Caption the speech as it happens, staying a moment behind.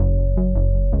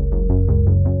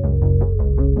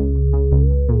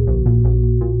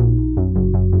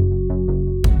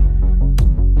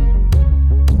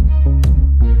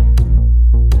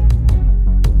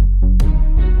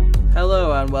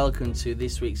welcome to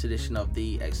this week's edition of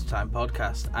the Extra Time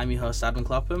Podcast. I'm your host Adam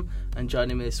Clapham, and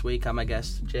joining me this week are my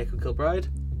guest Jacob Kilbride.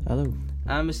 Hello.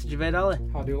 And Mr. Javed Ali.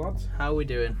 How do you, lads? How are we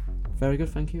doing? Very good,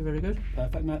 thank you, very good.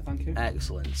 Perfect, mate, thank you.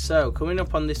 Excellent. So, coming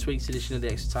up on this week's edition of the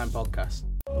Extra Time Podcast,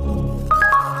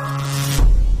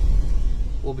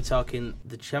 we'll be talking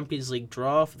the Champions League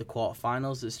draw for the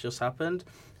quarterfinals that's just happened,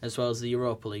 as well as the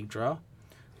Europa League draw.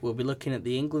 We'll be looking at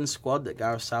the England squad that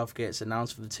Gareth Southgate's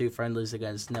announced for the two friendlies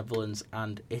against Netherlands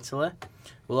and Italy.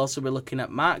 We'll also be looking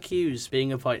at Mark Hughes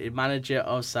being appointed manager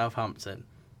of Southampton.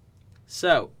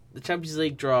 So, the Champions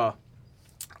League draw.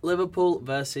 Liverpool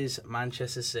versus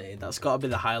Manchester City. That's got to be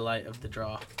the highlight of the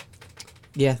draw.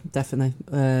 Yeah, definitely.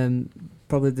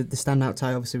 Probably the standout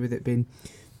tie, obviously, with it being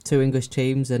two English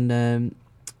teams. And I'm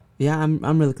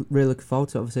really looking forward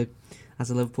to it. Obviously,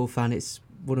 as a Liverpool fan, it's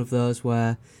one of those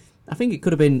where I think it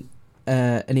could have been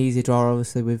an easy draw,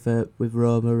 obviously, with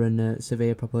Roma and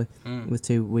Sevilla, probably, with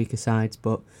two weaker sides.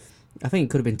 But I think it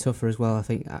could have been tougher as well. I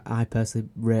think I personally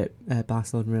rate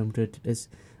Barcelona and Real Madrid as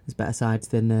better sides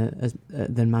than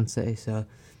Man City. So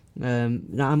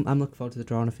I'm looking forward to the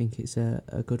draw, and I think it's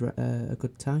a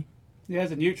good tie. Yeah,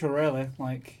 as a neutral, really.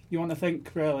 Like, you want to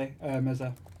think, really,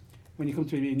 when you come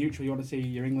to be neutral, you want to see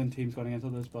your England teams going against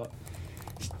others, but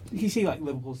you see, like,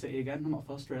 Liverpool City again. I'm not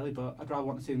fussed, really, but I'd rather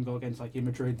want to see them go against, like, your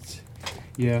Madrids,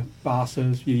 your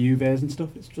Barças, your Juves and stuff.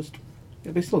 It's just,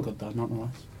 it'll be still good, though,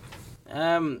 nonetheless.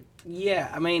 Yeah,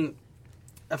 I mean,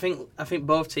 I think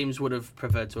both teams would have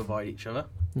preferred to avoid each other.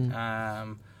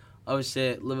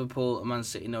 Obviously, Liverpool and Man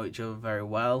City know each other very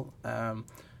well.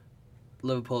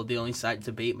 Liverpool are the only side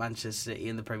to beat Manchester City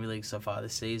in the Premier League so far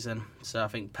this season. So I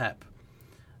think Pep,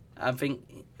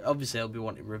 obviously he'll be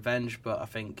wanting revenge, but I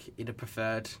think he'd have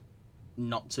preferred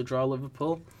not to draw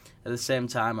Liverpool. At the same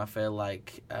time, I feel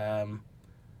like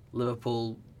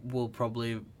Liverpool will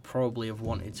probably have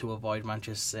wanted to avoid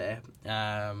Manchester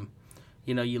City.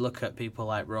 You look at people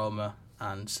like Roma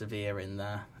and Sevilla in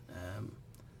there.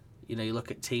 You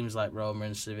look at teams like Roma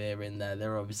and Sevilla in there.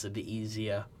 They're obviously the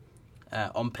easier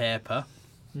on paper.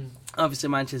 Obviously,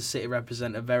 Manchester City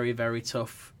represent a very, very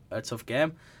tough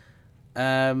game.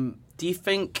 Do you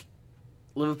think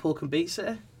Liverpool can beat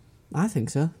City? I think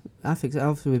so.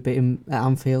 Obviously, we beat them at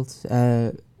Anfield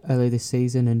earlier this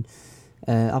season, and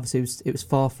obviously it was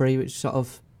 4-3, which sort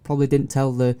of probably didn't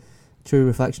tell the true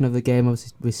reflection of the game.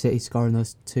 Obviously, with City scoring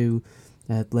those two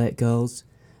late goals,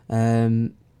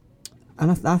 and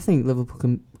I think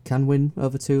Liverpool can win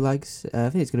over two legs. I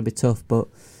think it's going to be tough, but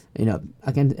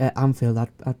again at Anfield,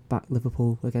 I'd back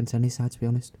Liverpool against any side, to be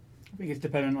honest. I think it's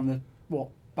dependent on what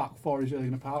back four is really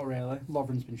going to put out, really.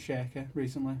 Lovren's been shaky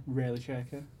recently, really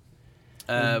shaky.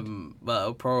 Well,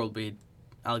 it'll probably be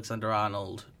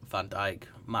Alexander-Arnold, Van Dijk,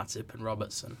 Matip and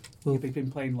Robertson. Well, they've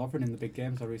been playing Lovren in the big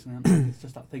games recently, haven't they? It's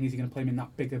just that thing, is he going to play him in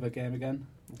that big of a game again?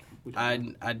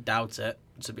 I doubt it,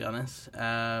 to be honest.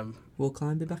 Will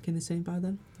Klein be back in the scene by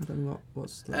then? I don't know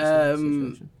what's the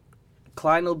situation.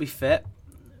 Klein will be fit,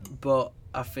 but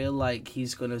I feel like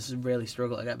he's going to really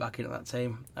struggle to get back into that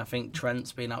team. I think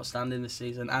Trent's been outstanding this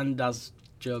season, and as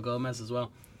Joe Gomez as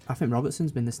well. I think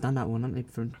Robertson's been the standout one, hasn't he,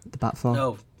 from the back four?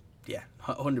 Oh, yeah,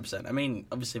 100%. I mean,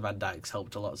 obviously Van Dijk's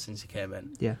helped a lot since he came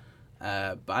in. Yeah.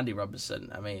 But Andy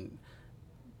Robertson, I mean,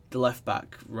 the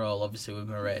left-back role, obviously with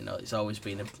Moreno, it's always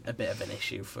been a bit of an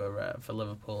issue for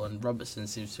Liverpool, and Robertson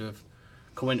seems to have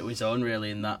come into his own, really,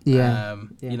 in that.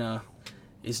 Yeah.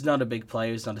 He's not a big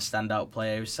player, he's not a standout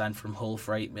player. He was signed from Hull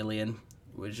for $8 million,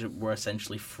 which were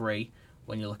essentially free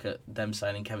when you look at them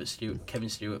signing Kevin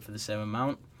Stewart for the same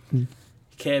amount. He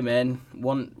came in,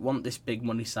 want this big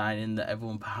money signing that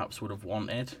everyone perhaps would have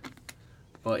wanted,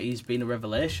 but he's been a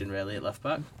revelation, really, at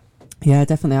left-back. Yeah,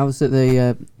 definitely. I was at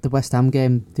the West Ham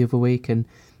game the other week, and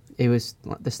he was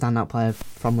like the standout player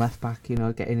from left-back,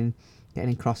 getting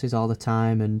in crosses all the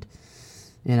time, and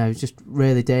just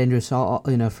really dangerous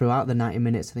throughout the 90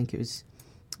 minutes. I think it was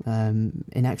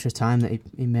in extra time that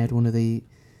he made one of the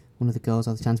goals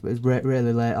or the chance, but it was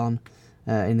really late on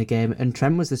in the game. And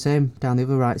Trent was the same down the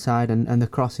other right side, and the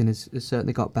crossing has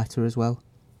certainly got better as well.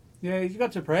 Yeah, you've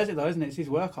got to praise it though, isn't it? It's his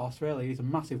workhorse, really. He's a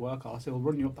massive workhorse. He'll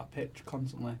run you up that pitch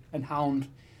constantly and hound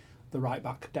the right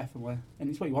back, definitely. And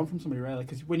it's what you want from somebody, really,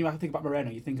 because when you think about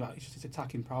Moreno, you think about it's just his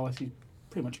attacking prowess. He's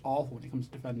pretty much awful when it comes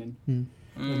to defending.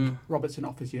 And Robertson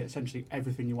offers you essentially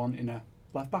everything you want in a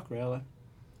left back, really.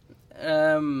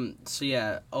 So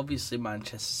yeah, obviously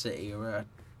Manchester City are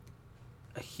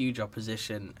a huge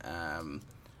opposition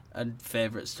and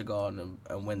favourites to go on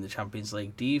and win the Champions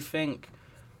League. Do you think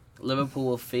Liverpool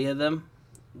will fear them?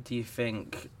 Do you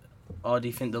think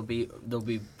they'll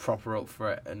be proper up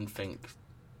for it and think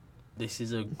this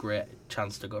is a great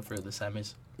chance to go through the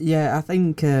semis? Yeah, I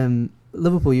think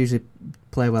Liverpool usually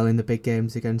play well in the big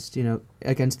games against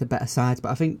the better sides, but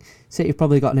I think City have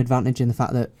probably got an advantage in the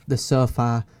fact that they're so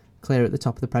far clear at the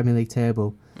top of the Premier League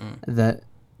table that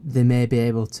they may be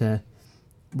able to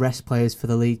rest players for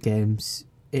the league games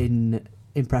in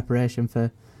preparation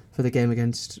for the game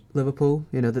against Liverpool.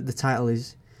 That the title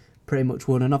is pretty much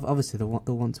won, and obviously they'll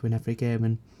want to win every game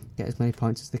and get as many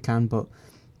points as they can. But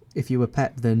if you were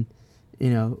Pep, then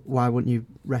why wouldn't you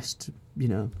rest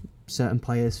certain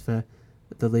players for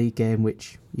the league game,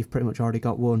 which you've pretty much already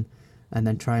got won, and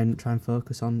then try and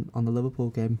focus on the Liverpool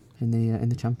game in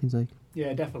the Champions League.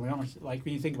 Yeah, definitely. Honestly, like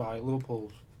when you think about it,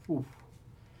 Liverpool's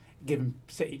given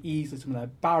City easily some of their,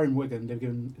 barring Wigan, they've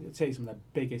given City some of their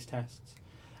biggest tests,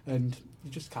 and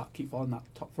you just can't keep following that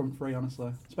top front three.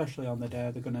 Honestly, especially on the day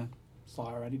they're gonna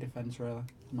slaughter any defence, really,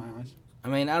 in my eyes. I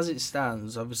mean, as it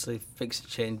stands, obviously fixture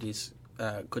changes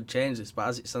could change this, but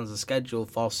as it stands, the schedule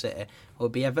for City will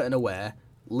be Everton away,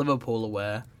 Liverpool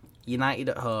away, United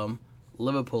at home,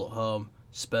 Liverpool at home,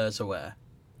 Spurs away.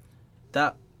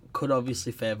 That could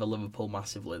obviously favour Liverpool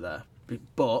massively there.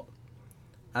 But,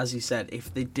 as you said,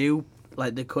 if they do,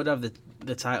 they could have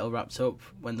the title wrapped up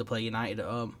when they play United at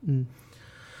home.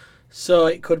 So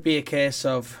it could be a case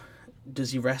of,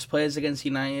 does he rest players against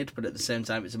United, but at the same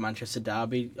time it's a Manchester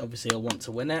derby, obviously he'll want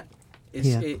to win it.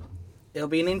 It'll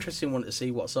be an interesting one to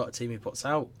see what sort of team he puts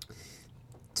out.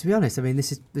 To be honest, I mean,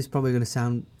 this is probably going to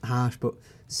sound harsh, but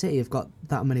City have got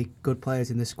that many good players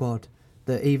in the squad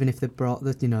that even if they brought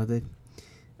they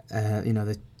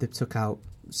took out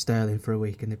Sterling for a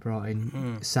week and they brought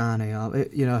in Sane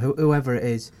or whoever it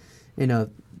is,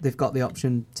 they've got the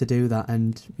option to do that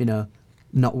and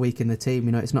not weaken the team.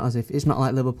 It's not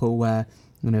like Liverpool where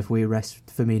if we rest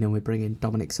Firmino we bring in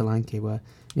Dominic Solanke where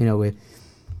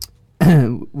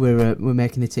we're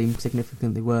making the team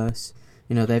significantly worse.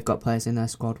 They've got players in their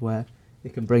squad where they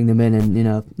can bring them in and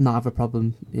not have a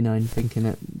problem in thinking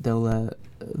that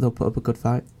they'll put up a good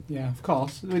fight. Yeah, of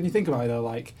course. When you think about it though,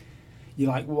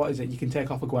 what is it? You can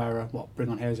take off Aguero, bring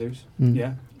on Jesus?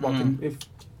 Yeah. If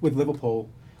with Liverpool,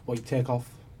 you take off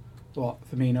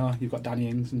Firmino? You've got Danny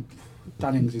Ings, and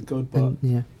Danny Ings is good, but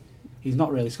he's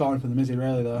not really scoring for them, is he?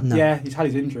 Really though. No. Yeah, he's had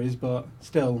his injuries, but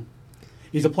still.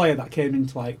 He's a player that came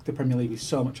into the Premier League with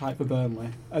so much hype for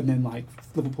Burnley, and then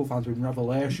Liverpool fans were in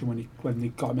revelation when they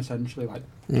got him essentially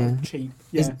cheap.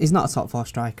 Yeah. He's not a top four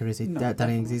striker, is he? No,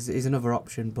 Danny Ings. He's another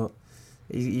option, but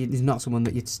he's not someone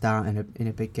that you'd start in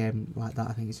a big game like that.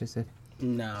 I think he's just a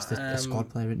squad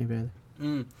player, isn't he? Really.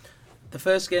 The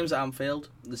first game's at Anfield.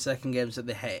 The second game's at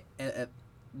the Etihad.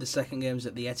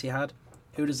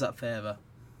 Who does that favour?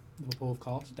 Liverpool, of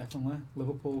course, definitely.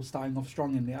 Liverpool starting off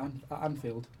strong at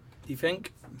Anfield. Do you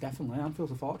think? Definitely.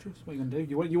 Anfield's a fortress. What are you going to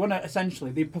do? You want to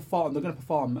essentially, they're going to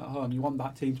perform at home. You want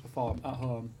that team to perform at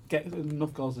home, get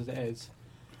enough goals as it is,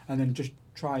 and then just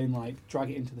try and drag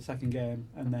it into the second game.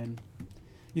 And then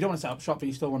you don't want to set up shop, but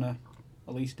you still want to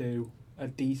at least do a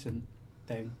decent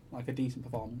thing, a decent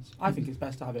performance. I think it's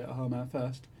best to have it at home at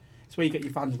first. It's where you get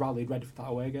your fans rallied, ready for that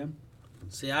away game.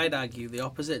 See, I'd argue the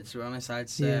opposite, to be honest. I'd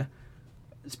say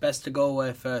it's best to go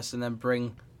away first and then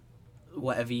bring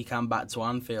whatever you can back to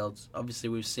Anfield. Obviously,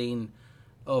 we've seen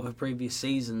over previous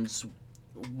seasons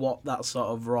what that sort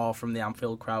of roar from the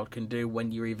Anfield crowd can do when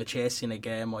you're either chasing a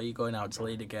game or you're going out to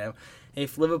lead a game.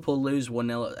 If Liverpool lose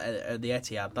 1-0 at the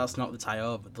Etihad, that's not the tie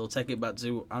over. They'll take it back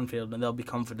to Anfield and they'll be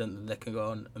confident that they can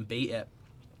go and beat it.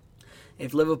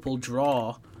 If Liverpool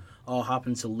draw or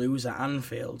happen to lose at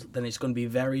Anfield, then it's going to be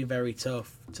very, very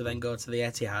tough to then go to the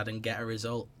Etihad and get a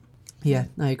result. Yeah,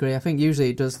 I agree. I think usually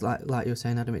it does, like you were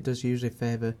saying, Adam, it does usually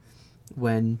favour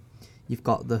when you've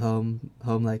got the home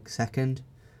leg second.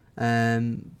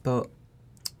 But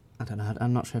I don't know,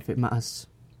 I'm not sure if it matters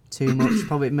too much.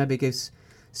 Probably maybe gives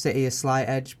City a slight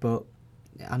edge, but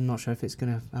I'm not sure if it's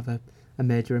going to have a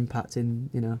major impact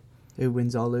in, who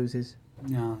wins or loses.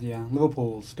 Yeah.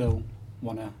 Liverpool still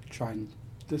want to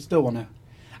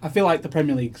I feel like the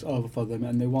Premier League's over for them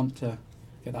and they want to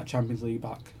get that Champions League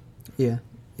back. Yeah,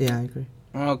 I agree.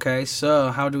 Okay, so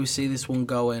how do we see this one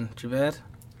going, Javed?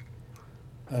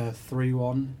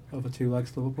 3-1 over 2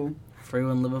 legs Liverpool.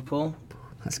 3-1 Liverpool.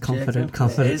 That's confident.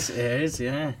 It is,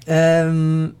 yeah.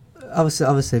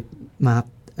 Obviously, my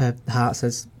heart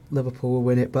says Liverpool will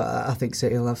win it, but I think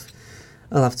City will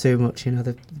have too much.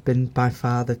 They've been by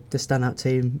far the standout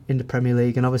team in the Premier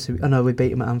League, and obviously I know we beat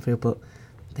them at Anfield, but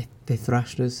they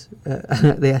thrashed us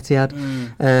at the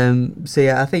Etihad. So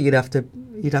yeah, I think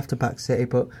you'd have to back City,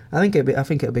 but I think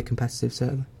it'll be competitive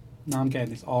certainly. Now I'm getting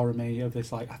this aura me of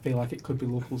this I feel like it could be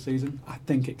Liverpool's season. I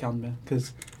think it can be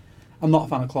because I'm not a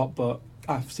fan of Klopp, but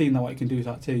I've seen what he can do to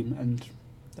that team, and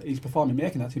he's performing,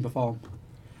 making that team perform.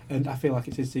 and I feel like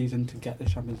it's his season to get the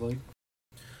Champions League.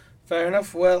 Fair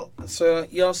enough. Well, so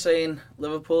you're saying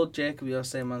Liverpool, Jacob, you're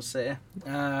saying Man City.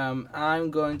 I'm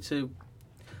going to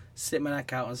sit my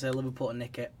neck out and say Liverpool to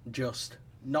nick it, just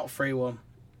not 3-1.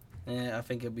 I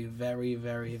think it'll be very,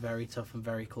 very, very tough and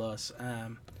very close.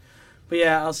 But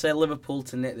yeah, I'll say Liverpool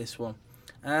to nick this one.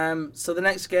 So the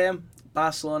next game,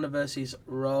 Barcelona versus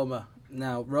Roma.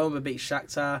 Now, Roma beat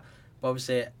Shakhtar, but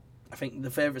obviously I think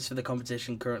the favourites for the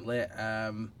competition currently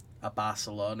are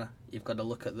Barcelona. You've got to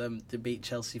look at them. They beat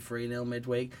Chelsea 3-0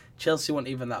 midweek. Chelsea weren't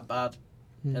even that bad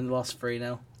and lost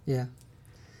 3-0. Yeah.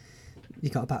 You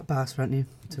got to back Barca, haven't you,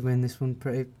 to win this one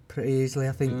pretty easily.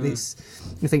 I think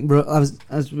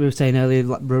as we were saying earlier,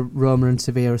 like Roma and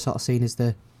Sevilla are sort of seen as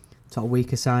the sort of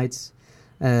weaker sides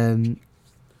in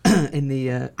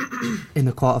the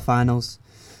quarterfinals.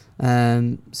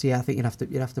 So yeah, I think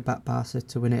you'd have to back Barca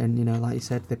to win it, and like you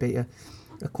said, they beat a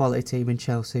quality team in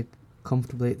Chelsea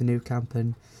comfortably at the Nou Camp,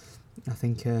 and I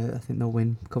think they'll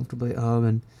win comfortably at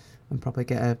home and probably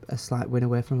get a slight win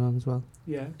away from home as well.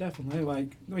 Yeah, definitely.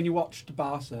 Like when you watched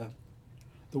Barca,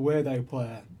 the way they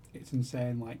play, it's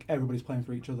insane. Like everybody's playing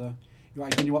for each other.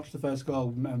 Like when you watch the first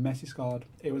goal Messi scored,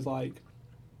 it was like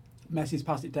Messi's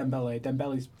passed it Dembele.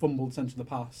 Dembele's fumbled centre of the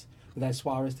pass, but there's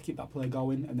Suarez to keep that play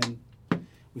going, and then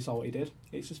we saw what he did.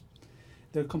 It's just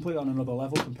they're completely on another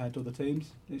level compared to other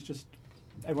teams. It's just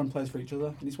everyone plays for each other,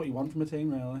 and it's what you want from a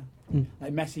team, really.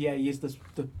 Like Messi, yeah, he is the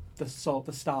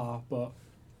star, but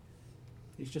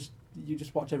it's just you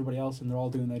just watch everybody else, and they're all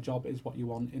doing their job. Is what you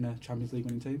want in a Champions League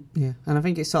winning team. Yeah, and I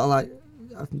think it's sort of like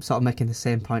I'm sort of making the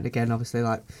same point again. Obviously,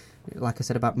 like I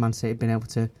said about Man City being able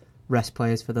to rest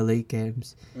players for the league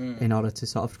games in order to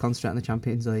sort of concentrate on the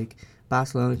Champions League.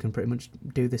 Barcelona can pretty much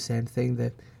do the same thing.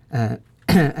 They're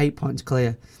 8 points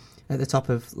clear at the top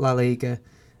of La Liga.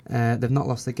 They've not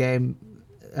lost the game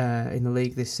in the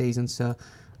league this season, so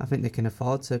I think they can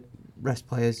afford to rest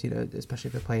players, especially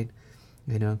if they're playing,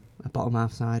 a bottom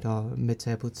half side or a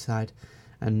mid-table side,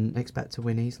 and expect to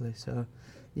win easily. So,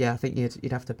 yeah, I think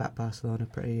you'd have to back Barcelona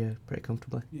pretty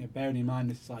comfortably. Yeah, bearing in mind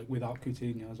this is like without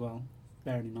Coutinho as well.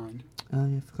 Bearing in mind. Oh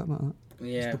yeah, forgot about that.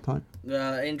 Yeah. That's a good point.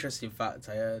 Interesting fact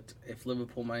I heard: if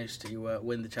Liverpool managed to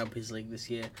win the Champions League this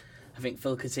year, I think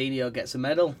Phil Coutinho gets a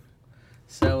medal.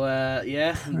 So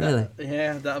yeah, really,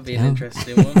 that'll be an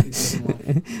interesting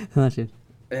one. Imagine.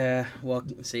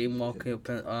 See him walking up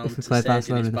on to stage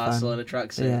in his Barcelona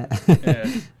tracksuit. Yeah.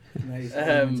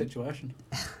 Amazing situation.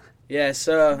 Yeah,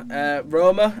 so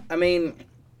Roma, I mean,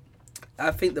 I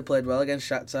think they played well against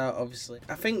Shakhtar, obviously.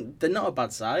 I think they're not a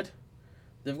bad side.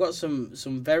 They've got some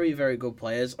very, very good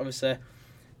players. Obviously,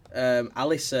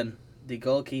 Alisson, the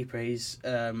goalkeeper, he's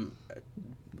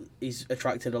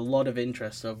attracted a lot of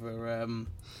interest over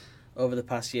the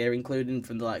past year, including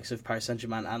from the likes of Paris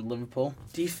Saint-Germain and Liverpool.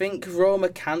 Do you think Roma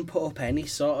can put up any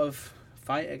sort of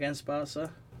fight against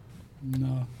Barca?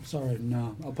 No.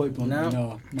 I'll put it bluntly,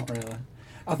 no, not really.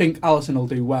 I think Alisson will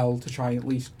do well to try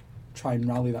and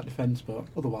rally that defence, but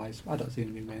otherwise, I don't see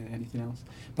him doing anything else.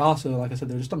 Barca, like I said,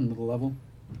 they're just on another level.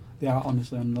 They are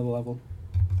honestly on another level.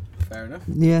 Fair enough.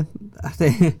 Yeah, I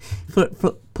think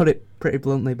put it pretty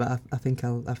bluntly, but I think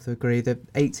I'll have to agree. They're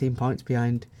 18 points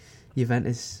behind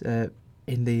Juventus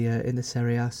in the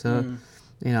Serie A, so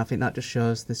I think that just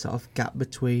shows the sort of gap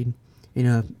between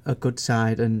a good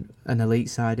side and an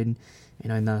elite side in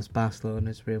those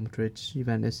Barcelona's, Real Madrid's,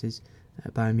 Juventus's,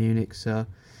 Bayern Munich. So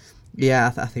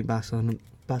yeah, I think Barcelona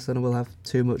will have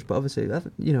too much, but obviously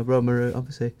Roma are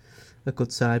obviously a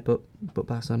good side, but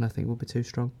Barcelona I think will be too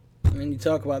strong. I mean, you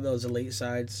talk about those elite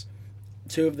sides.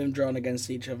 Two of them drawn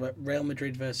against each other. Real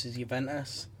Madrid versus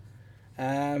Juventus.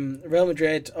 Real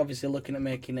Madrid obviously looking at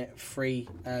making it 3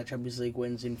 Champions League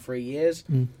wins in 3 years.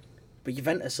 But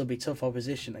Juventus will be tough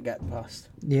opposition to get past.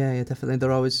 Yeah, definitely.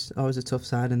 They're always a tough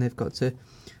side, and they've got to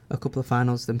a couple of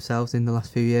finals themselves in the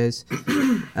last few years.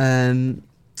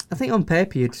 I think on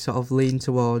paper you'd sort of lean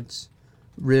towards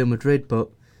Real Madrid, but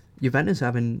Juventus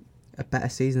having a better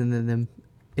season than them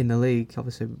in the league.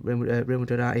 Obviously, Real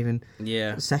Madrid aren't even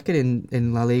second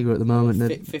in La Liga at the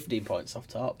moment. 15 points off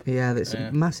top. Yeah, that's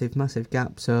a massive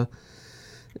gap. So,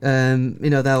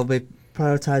 they'll be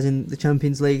prioritising the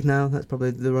Champions League now. That's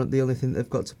probably the only thing they've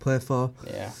got to play for.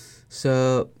 Yeah.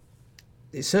 So,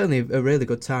 it's certainly a really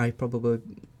good tie. Probably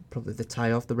the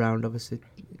tie off the round. Obviously,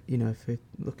 if you're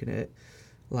looking at it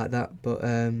like that. But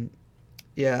I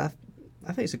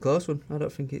think it's a close one. I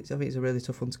think it's a really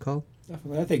tough one to call.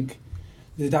 Definitely, I think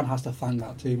Zidane has to thank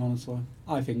that team, honestly.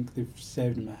 I think they've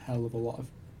saved him a hell of a lot of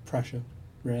pressure,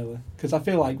 really. Because I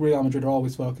feel like Real Madrid are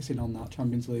always focusing on that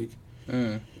Champions League.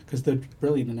 Because they're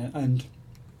brilliant in it. And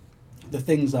the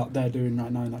things that they're doing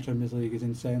right now in that Champions League is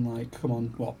insane. Like, come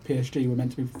on, what, PSG were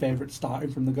meant to be favourites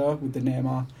starting from the go with the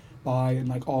Neymar buy and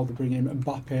like all the bringing in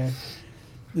Mbappe,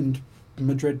 and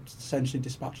Madrid essentially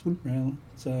dispatched them, really.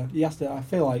 So he has to, I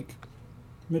feel like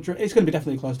Madrid, it's going to be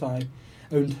definitely a close tie,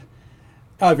 and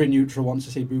every neutral wants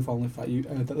to see Buffon lift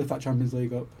that Champions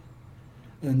League up,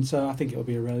 and so I think it'll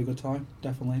be a really good tie,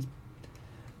 definitely.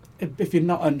 If you're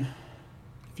not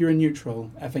if you're a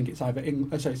neutral, I think it's either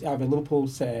it's either Liverpool,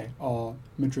 City, or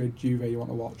Madrid, Juve you want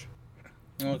to watch.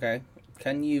 Okay.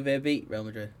 Can Juve beat Real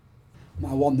Madrid?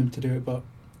 I want them to do it, but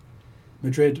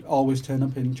Madrid always turn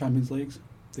up in Champions Leagues.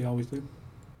 They always do.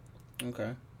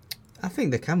 Okay. I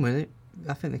think they can win it.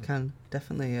 I think they can,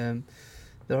 definitely.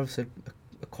 They're obviously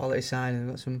a quality side and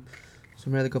they've got some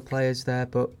really good players there,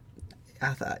 but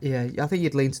I think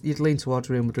you'd lean towards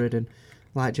Real Madrid, and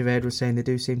like Javed was saying, they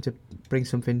do seem to bring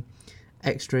something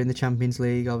extra in the Champions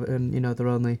League, and they're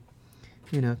only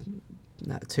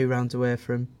 2 rounds away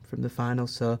from the final,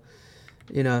 so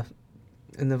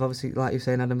and they've obviously, like you're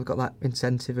saying, Adam, they've got that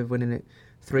incentive of winning it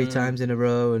 3 times in a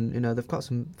row, and they've got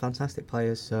some fantastic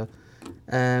players, so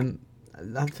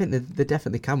I think they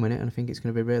definitely can win it, and I think it's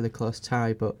going to be a really close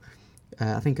tie, but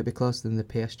I think it'll be closer than the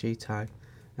PSG tie.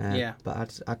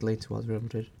 But I'd lean towards Real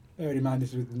Madrid. Bearing in mind this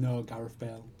is with no Gareth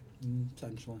Bale,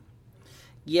 essentially.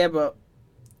 Yeah, but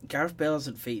Gareth Bale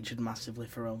hasn't featured massively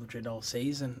for Real Madrid all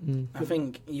season. I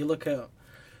think you look at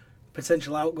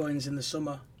potential outgoings in the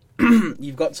summer,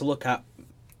 you've got to look at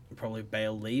probably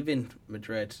Bale leaving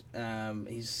Madrid.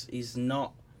 He's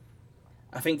not.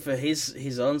 I think for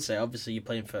his own sake, obviously you're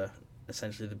playing for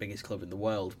essentially the biggest club in the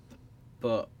world,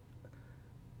 but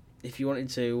if you wanted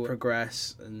to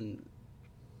progress and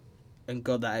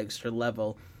go that extra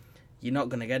level, you're not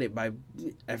going to get it by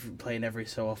playing every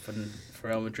so often for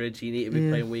Real Madrid. You need to be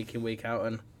playing week in, week out.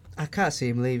 And I can't see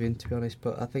him leaving, to be honest,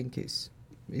 but I think it's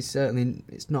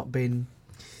not been,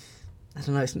 I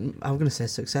don't know, I'm going to say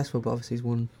successful, but obviously he's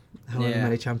won however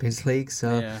many Champions Leagues,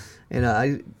 so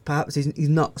perhaps he's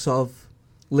not sort of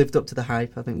lived up to the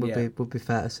hype, I think would be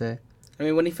fair to say. I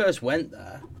mean, when he first went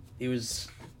there, he was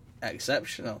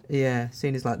exceptional. Yeah,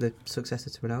 seen as like the successor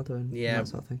to Ronaldo and that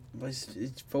sort of thing. But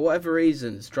it's, for whatever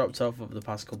reason, it's dropped off over the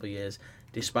past couple of years,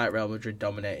 despite Real Madrid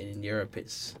dominating in Europe.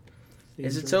 It's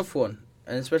a tough one,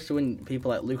 and especially when people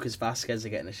like Lucas Vazquez are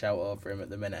getting a shout over him at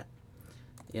the minute.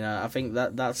 I think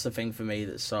that's the thing for me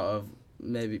that sort of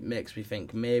maybe makes me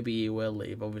think maybe he will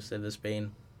leave. Obviously, there's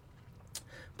been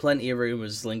plenty of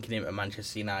rumours linking him to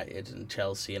Manchester United and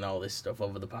Chelsea and all this stuff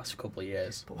over the past couple of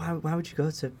years. But why would you go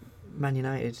to Man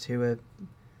United to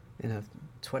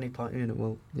 20-point unit?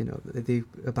 Well, they're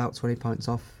about 20 points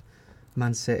off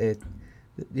Man City.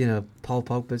 Paul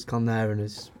Pogba's gone there and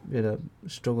has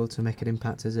struggled to make an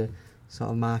impact as a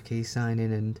sort of marquee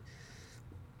signing, and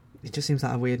it just seems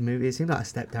like a weird move. It seems like a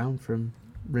step down from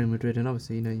Real Madrid, and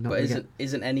obviously you're not. But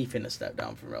isn't anything a step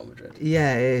down from Real Madrid?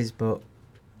 Yeah, it is, but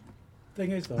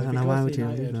thing is though, I don't know why would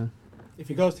you. If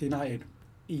he goes to United,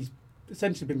 he's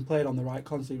essentially been played on the right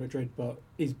constantly Madrid, but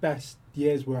his best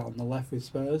years were on the left with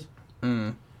Spurs.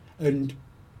 And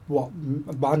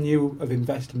Man U have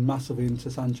invested massively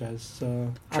into Sanchez.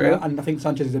 So and I think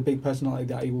Sanchez is a big personality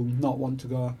that he will not want to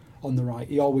go on the right.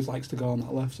 He always likes to go on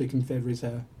that left so he can favour his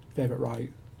favourite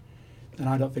right. And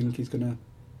I don't think he's gonna.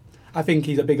 I think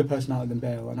he's a bigger personality than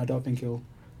Bale, and I don't think he'll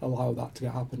allow that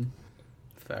to happen.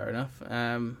 Fair enough.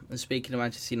 And speaking of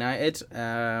Manchester United,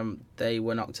 they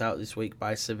were knocked out this week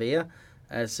by Sevilla.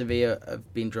 Sevilla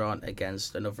have been drawn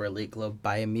against another elite club,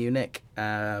 Bayern Munich.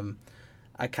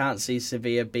 I can't see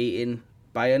Sevilla beating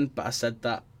Bayern, but I said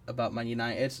that about Man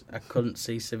United. I couldn't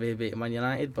see Sevilla beating Man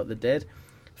United, but they did.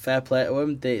 Fair play to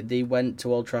them. They went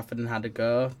to Old Trafford and had a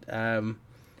go.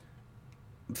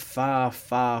 Far,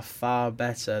 far, far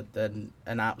better than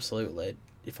an absolutely,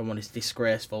 if I'm honest,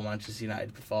 disgraceful Manchester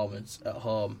United performance at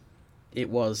home. It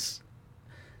was,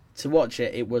 to watch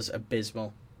it was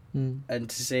abysmal. And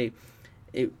to see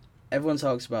it, everyone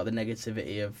talks about the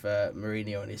negativity of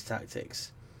Mourinho and his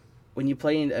tactics. When you're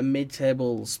playing a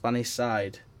mid-table Spanish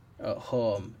side at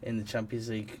home in the Champions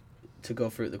League to go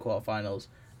through the quarterfinals,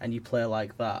 and you play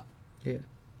like that, I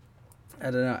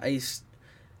don't know. I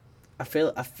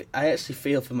actually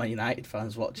feel for Man United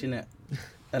fans watching it,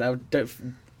 and I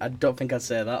don't think I'd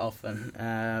say that often.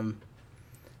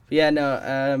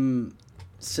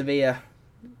 Sevilla,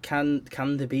 can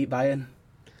they beat Bayern?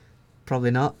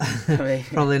 Probably not. I mean,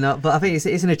 Probably not. But I think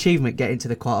it's an achievement getting to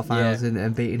the quarterfinals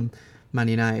and beating Man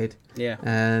United. Yeah.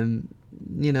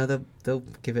 They'll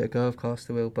give it a go. Of course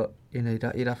they will. But you'd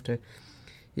have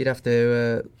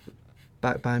to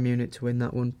back Bayern Munich to win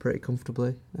that one pretty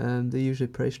comfortably. They're usually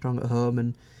pretty strong at home,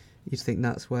 and you'd think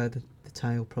that's where the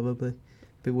tie will probably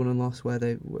be won and lost when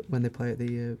they play at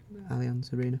the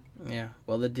Allianz Arena. Yeah,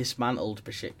 well, they dismantled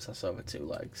Besiktas over 2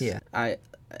 legs. Yeah.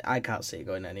 I can't see it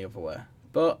going any other way.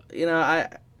 But you know,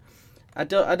 I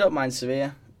don't mind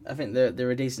Sevilla. I think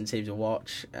they're a decent team to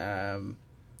watch.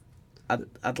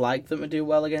 I'd like them to do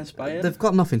well against Bayern. They've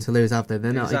got nothing to lose, have they?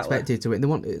 They're not Exactly. expected to win. They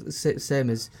want same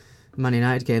as Man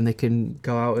United game. They can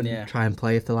go out and try and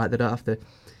play if they like. They don't have to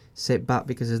sit back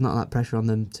because there's not that pressure on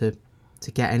them to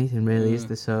get anything really, is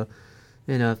there? So,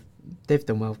 you know, they've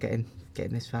done well getting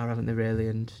this far, haven't they? Really,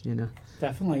 and you know,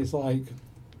 definitely, it's like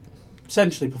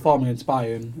essentially performing against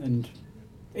Bayern, and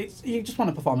you just want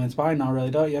to perform against Bayern now, really,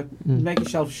 don't you? Make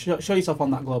yourself show yourself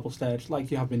on that global stage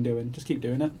like you have been doing. Just keep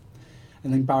doing it.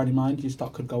 And then bearing in mind, your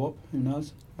stock could go up. Who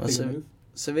knows? Well,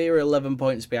 Sevilla are 11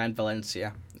 points behind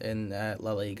Valencia in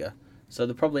La Liga, so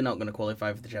they're probably not going to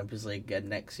qualify for the Champions League again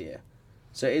next year.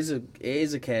 So it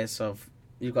is a case of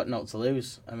you've got not to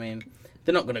lose. I mean,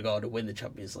 they're not going to go to win the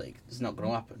Champions League. It's not going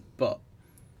to happen. But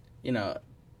you know,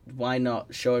 why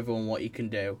not show everyone what you can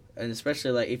do? And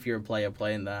especially like if you're a player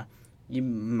playing there, you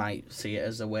might see it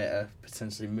as a way to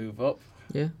potentially move up.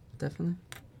 Yeah, definitely.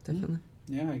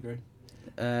 Yeah, I agree.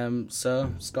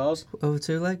 So scores Over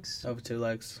 2 legs. over 2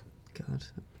 legs. God,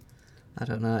 I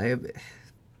don't know. I'm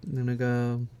gonna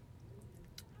go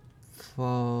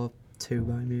 4-2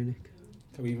 Bayern Munich.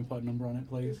 Can we even put a number on it,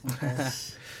 please?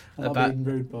 I'm not About- being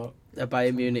rude, but A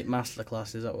Bayern Munich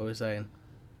masterclass, is that what we're saying?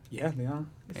 yeah, they are.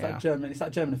 It's Yeah. that German. It's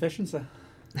that German efficiency.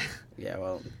 Yeah,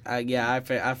 well, I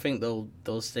think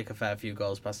they'll stick a fair few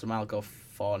goals past them. I'll go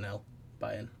 4-0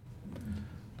 Bayern.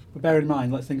 But bear in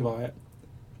mind, let's think about it.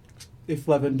 If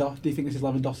do you think this is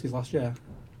Lewandowski's last year?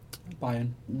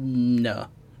 Bayern. No.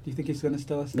 Do you think he's going to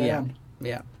still stay Yeah. on?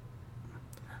 Yeah.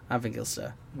 I think he'll stay.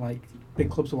 Like big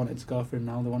clubs are wanting to go for him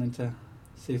now. They're wanting to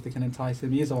see if they can entice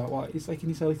him. He is he's like in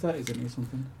his early 30s, isn't he, or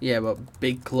something? Yeah, but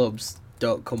big clubs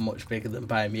don't come much bigger than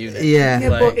Bayern Munich. Yeah. Yeah,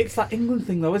 Like- but it's that England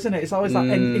thing, though, isn't it? It's always that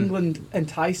England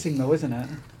enticing, though, isn't it?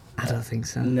 I don't think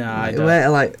so. No, I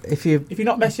don't. Like if you. If you're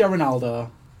not Messi or Ronaldo,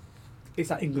 it's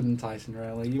that England enticing,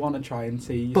 really. You want to try and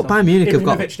see. But Bayern Munich have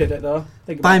got. Ibrahimovic did it, though.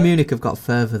 Think about Bayern it. Munich have got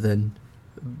further than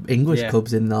English Yeah.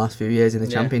 clubs in the last few years in the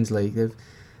Yeah. Champions League. They've,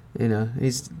 you know,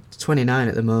 he's 29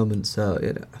 at the moment, so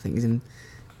you know, I think he's in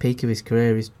peak of his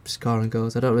career. He's scoring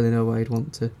goals. I don't really know why he'd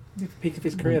want to. Peak of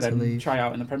his career, Want to then leave. try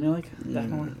out in the Premier League.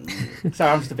 Definitely.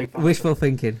 Sorry, I'm just a big fan. Wishful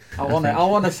thinking. I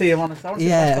want to see him on. I want to see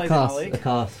Yeah, him of play in course, the league. of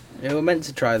course. Yeah, we were meant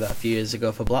to try that a few years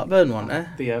ago for Blackburn,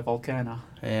 weren't we? The volcano,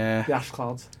 Yeah. the ash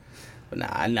clouds. But nah,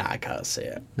 I can't see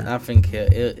it. No. I think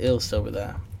he'll still be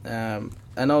there.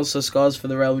 And also scores for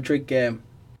the Real Madrid game.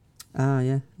 Ah,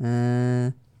 yeah.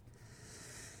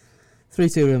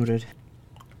 3-2 Real Madrid.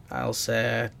 I'll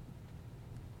say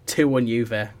 2-1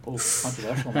 Juve. Oh,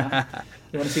 controversial, man.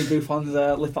 You want to see Buffon's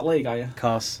lift that league, are you? Of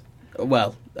course.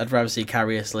 Well, I'd rather see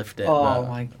Karius lift it. Oh but-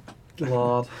 my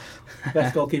lord.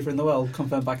 Best goalkeeper in the world,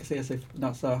 confirmed by Casillas, if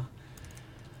not so.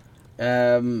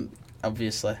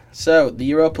 Obviously. So, the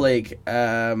Europa League,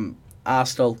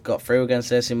 Arsenal got through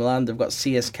against AC Milan. They've got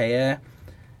CSKA.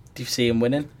 Do you see them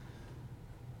winning?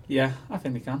 Yeah, I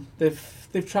think they can.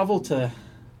 They've travelled to...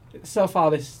 So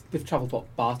far, they've travelled to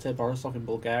Bate, Borisov in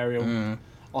Bulgaria,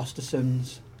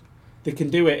 Ostersunds. They can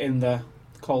do it in the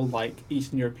cold, like,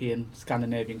 Eastern European,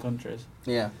 Scandinavian countries.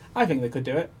 Yeah. I think they could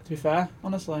do it, to be fair,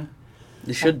 honestly.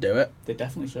 They should do it. They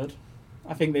definitely should.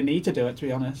 I think they need to do it, to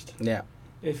be honest. Yeah.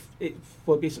 If it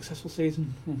would be a successful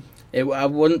season. I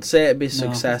wouldn't say it'd be it's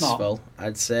not. successful.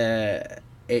 I'd say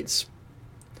it's...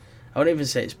 I wouldn't even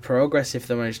say it's progress if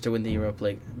they manage to win the Europa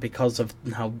League because of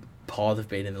how poor they've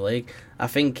been in the league. I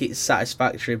think it's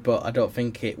satisfactory, but I don't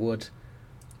think it would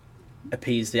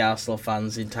appease the Arsenal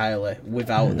fans entirely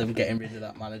without them getting rid of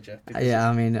that manager. because- Yeah,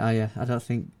 I mean, I don't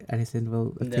think anything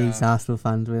will appease No. Arsenal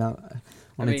fans without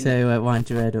wanting mean- to wind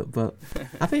your head up. But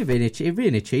I think it'd be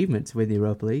an achievement to win the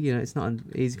Europa League. You know, it's not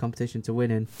an easy competition to win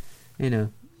in. You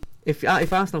know, if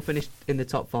Arsenal finished in the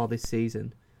top 4 this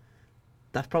season,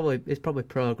 it's probably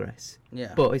progress.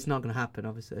 Yeah. But it's not going to happen,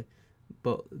 obviously.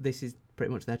 But this is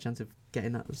pretty much their chance of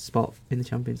getting that spot in the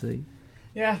Champions League.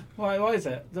 Yeah, why is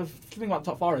it? The thing about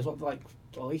top 4 is what, like,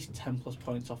 at least 10 plus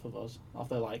points off of us. Off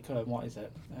the, like, what is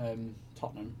it?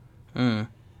 Tottenham.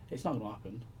 It's not going to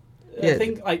happen. Yeah.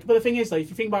 But the thing is, like, if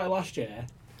you think about it last year,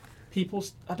 people,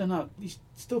 I don't know,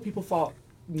 people thought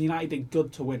United did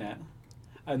good to win it,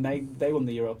 and they won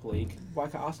the Europa League. Why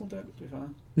can't Arsenal do it, to be fair?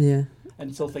 Yeah.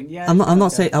 And still think, yeah. I'm not okay.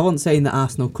 saying I wasn't saying that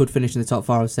Arsenal could finish in the top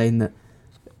 4. I was saying that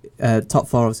top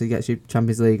 4 obviously gets you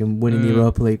Champions League, and winning the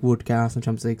Europa League would get Arsenal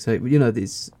Champions League. So you know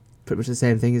it's pretty much the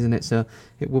same thing, isn't it? So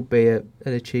it would be an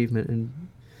achievement, and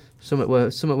something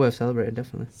worth celebrating,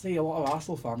 definitely. See, a lot of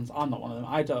Arsenal fans, I'm not one of them,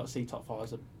 I don't see top four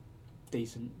as a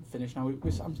decent finish now.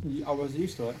 I was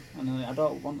used to it, and I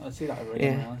don't want to see that ever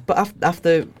again. Yeah, Really. but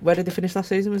after where did they finish last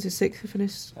season? Was it sixth? They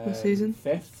finished last season.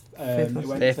 Fifth. Fifth, It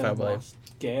went Fifth, to I believe. last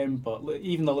game, but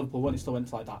even though Liverpool won, it still went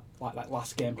to like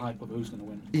last game hype of who's going to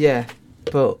win. Yeah,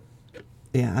 but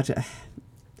yeah,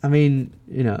 I mean,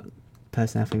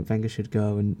 personally, I think Wenger should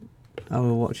go. And I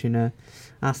was watching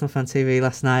Arsenal fan TV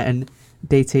last night, and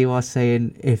DT was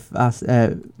saying if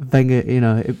Wenger,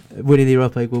 winning the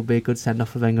Europa League will be a good send off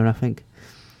for Wenger. I think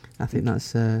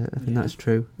that's that's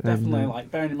true. Definitely,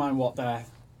 bearing in mind what their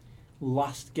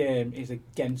last game is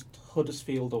against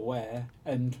Huddersfield away,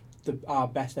 and our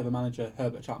best ever manager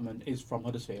Herbert Chapman is from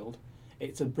Huddersfield.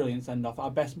 It's a brilliant send off. Our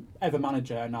best ever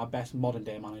manager and our best modern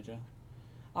day manager.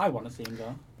 I want to see him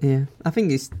go. Yeah, I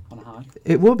think it's on a high.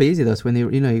 It will be easy though. So when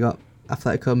you got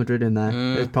Atletico Madrid in there,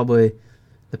 they're probably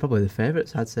the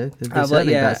favourites. I'd say. They're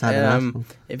certainly better side than Arsenal.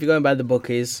 If you're going by the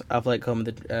bookies, Atletico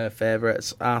the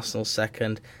favourites, Arsenal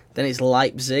second, then it's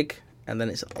Leipzig, and then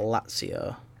it's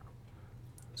Lazio.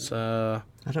 So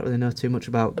I don't really know too much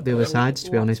about the other sides,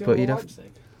 to be honest. But you'd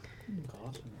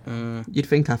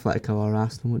think Atletico or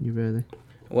Arsenal, wouldn't you? Really?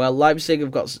 Well, Leipzig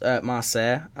have got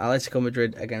Marseille, Atletico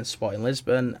Madrid against Sporting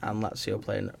Lisbon, and Lazio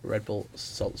playing Red Bull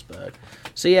Salzburg.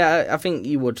 So yeah, I think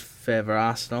you would favour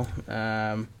Arsenal.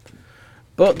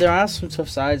 But there are some tough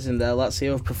sides in there.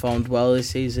 Lazio have performed well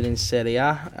this season in Serie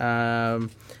A.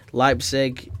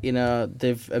 Leipzig,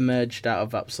 they've emerged out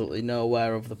of absolutely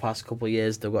nowhere over the past couple of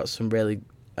years. They've got some really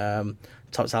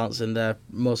top talents in there,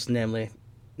 most namely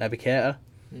Naby Keita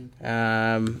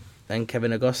and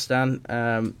Kevin Augustin.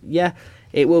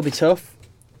 It will be tough,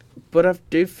 but I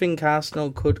do think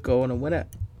Arsenal could go on and win it.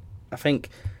 I think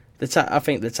the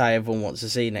tie everyone wants to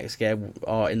see next game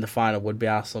or in the final would be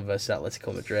Arsenal versus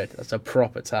Atletico Madrid. That's a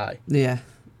proper tie. Yeah.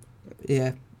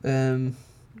 I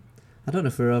don't know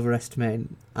if we're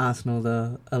overestimating Arsenal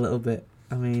though a little bit.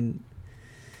 I mean,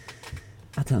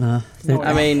 I don't know.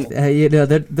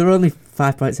 They're only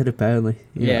 5 points ahead of Burnley.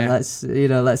 Let's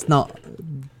not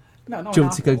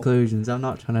jump to conclusions. I'm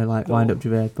not trying to wind up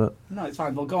Javed, but no, it's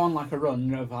fine. They'll go on a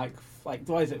run of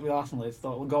what is it with Arsenal?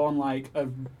 They'll go on a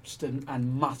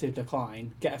massive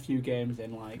decline, get a few games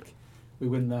in, we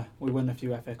win a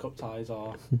few FA Cup ties,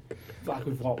 or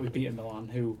with what we've beaten Milan,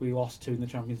 who we lost to in the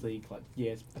Champions League 4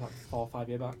 or 5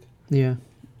 years back. Yeah.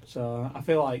 So I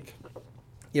feel like.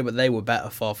 Yeah, but they were better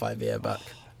 4 or 5 years back.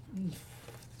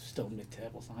 Still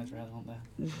mid-table sides, really, aren't they?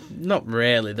 Not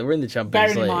really. They were in the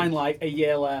Champions League. Bearing in mind, a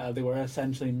year later, they were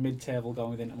essentially mid-table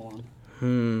going with Inter Milan.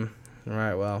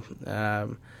 Right, well.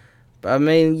 But, I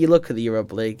mean, you look at the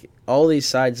Europa League, all these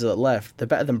sides that left, they're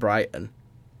better than Brighton.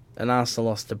 And Arsenal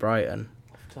lost to Brighton.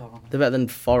 They're better than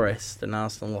Forest, and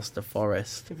Arsenal lost to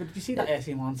Forest. Did you see that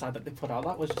AC Milan side that they put out?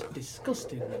 That was just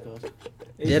disgustingly good.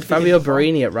 They had Fabio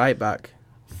Barini at right back.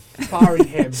 Barring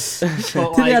him.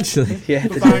 But, Did he actually? Yeah.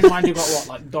 But bearing in mind, you've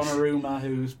got Donnarumma,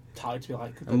 who's tied to be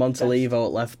and Montalivo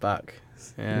at left back.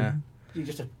 Yeah.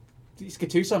 It's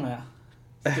Gattuso, mate.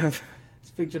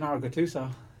 It's big Gennaro Gattuso.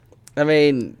 I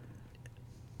mean,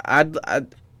 I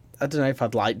don't know if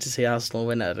I'd like to see Arsenal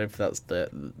win it. I don't know if that's the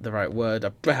right word.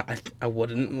 I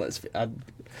wouldn't.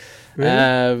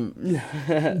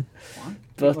 Really?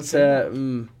 But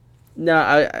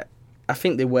no, I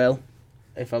think they will.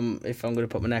 If I'm going to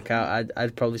put my neck out,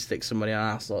 I'd probably stick somebody on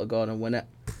Arsenal to go on and win it.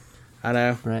 I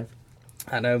know. Right.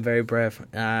 I know, very brave.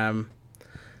 But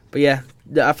yeah,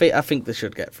 I think they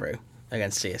should get through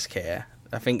against CSK.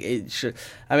 I think it should.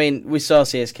 I mean, we saw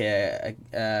CSK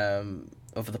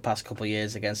over the past couple of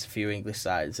years against a few English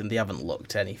sides, and they haven't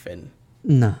looked anything.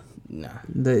 No.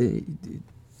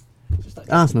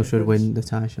 Arsenal should difference. win the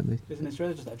tie, shouldn't they? Isn't it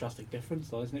really just a drastic difference,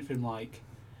 though? Isn't it from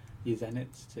your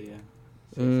Zenits to your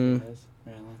CSKs,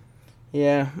 really?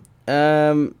 Yeah.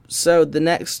 So the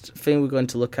next thing we're going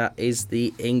to look at is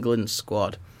the England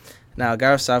squad. Now,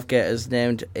 Gareth Southgate has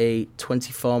named a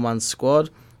 24-man squad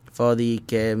for the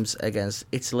games against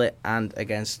Italy and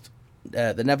against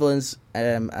the Netherlands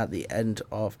at the end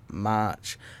of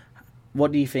March.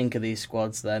 What do you think of these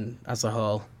squads then, as a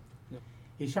whole?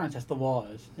 He's trying to test the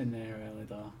waters in there, really,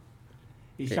 though.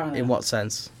 He's trying in what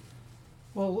sense?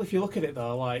 Well, if you look at it,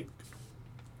 though, like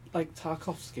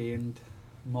Tarkowski and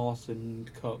Mawson and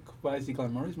Cook, where's he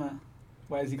Glenn Murray's, mate?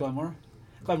 Where's he Glenn Murray?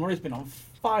 Glenn Murray's been on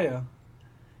fire.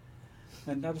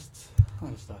 And I just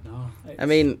don't know. I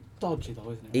mean, dodgy,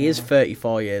 though, isn't it? He is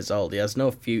 34 years old. He has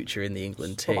no future in the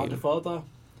England team. What about Defoe, though?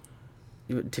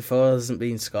 Defoe hasn't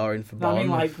been scoring for Bournemouth.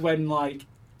 No, I mean, when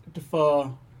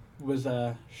Defoe was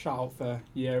shout out for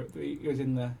he was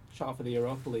in the shout out for the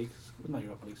Europa League, not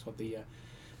Europa League squad, the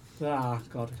God,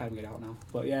 I can't even get it out now.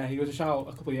 But yeah, he was a shout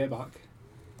a couple of years back.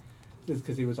 Just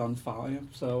because he was on fire.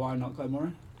 So why not Glenn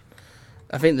Murray?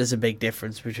 I think there's a big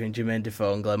difference between Jermaine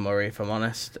Defoe and Glenn Murray, if I'm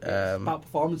honest. It's about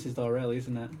performances though, really,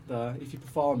 isn't it? If you're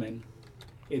performing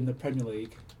in the Premier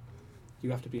League,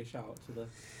 you have to be a shout to the...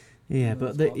 Yeah,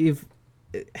 but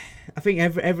I think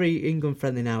every England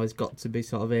friendly now has got to be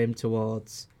sort of aimed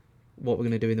towards what we're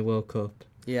going to do in the World Cup.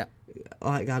 Yeah.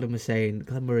 Like Adam was saying,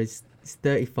 Glenn Murray's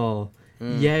 34.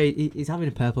 Yeah, he's having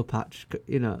a purple patch,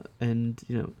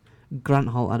 and Grant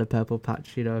Holt had a purple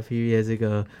patch, a few years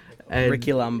ago. And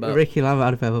Ricky Lambert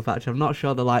had a purple patch. I'm not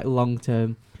sure they're like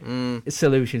long-term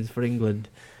solutions for England.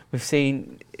 We've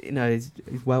seen,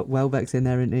 Welbeck's in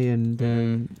there, isn't he? And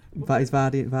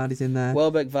Vardy's in there.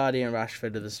 Welbeck, Vardy, and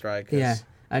Rashford are the strikers. Yeah,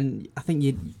 and I think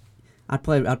I'd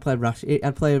play an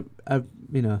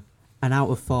out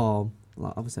of form.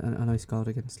 Like obviously, I know he scored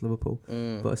against Liverpool,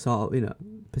 but a sort of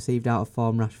perceived out of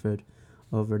form Rashford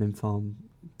over an informed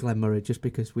Glenn Murray, just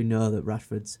because we know that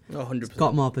Rashford's 100%.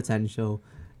 got more potential.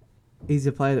 He's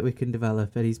a player that we can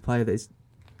develop, and he's a player that's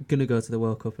going to go to the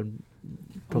World Cup and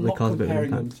probably cause a bit of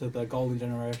comparing impact. them to the golden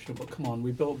generation, but come on,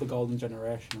 we built the golden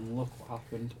generation, and look what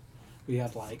happened. We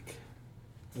had like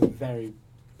a very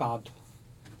bad,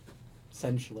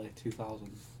 essentially 2000s.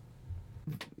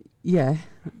 Yeah,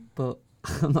 but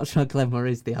I'm not sure Glenn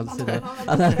Murray's the answer there. I'm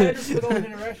not comparing them to the golden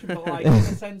generation, but like in a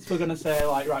sense, we're going to say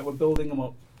like, right, we're building them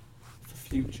up for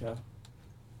future.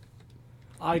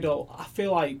 I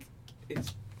feel like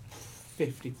it's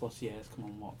 50 plus years. Come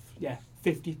on, what? Yeah,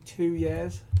 52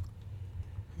 years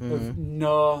of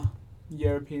no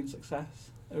European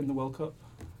success in the World Cup.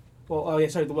 Well,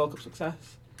 the World Cup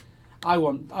success. I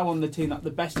want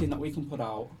the best team that we can put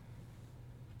out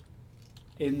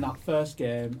in that first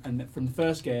game, and from the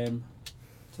first game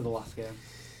to the last game.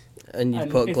 And you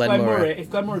put Glenn Murray.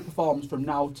 If Glenn Murray performs from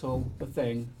now till the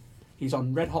thing, he's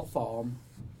on red hot form.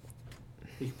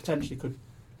 He potentially could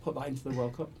put that into the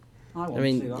World Cup. I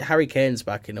mean, to see that. Harry Kane's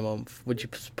back in a month. Would you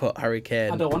put Harry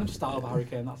Kane? I don't want him to start over Harry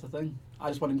Kane, that's the thing. I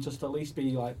just want him just to at least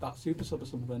be like that super sub or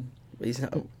something. He's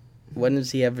not. When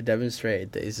has he ever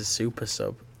demonstrated that he's a super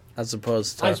sub, as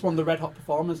opposed to? I just want the red hot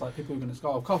performers, like people who are going to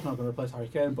score. Of course, I'm not going to replace Harry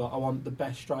Kane, but I want the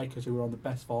best strikers who are on the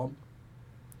best form.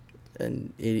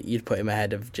 And you'd put him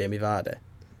ahead of Jamie Vardy.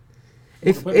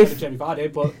 If Jamie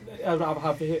Vardy, but I'd rather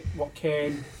have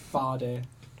Kane, Vardy,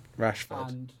 Rashford.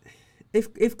 and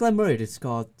if Glenn Murray had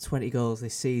scored 20 goals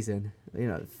this season,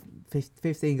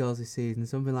 15 goals this season,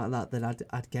 something like that, then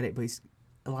I'd get it. But he's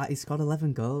scored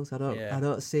 11 goals. I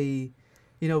don't see.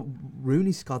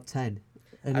 Rooney scored 10,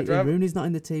 and Rooney's not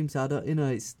in the team, so I don't.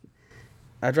 It's.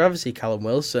 I'd rather see Callum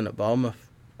Wilson at Bournemouth.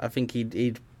 I think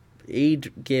he'd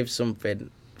give something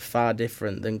far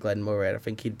different than Glenn Murray. I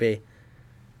think he'd be.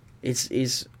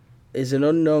 He's an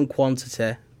unknown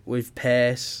quantity with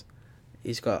pace.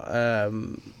 He's got a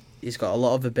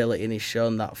lot of ability, and he's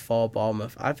shown that for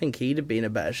Bournemouth. I think he'd have been a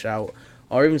better shout,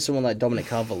 or even someone like Dominic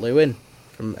Calvert-Lewin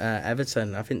from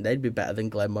Everton. I think they'd be better than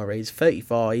Glenn Murray. He's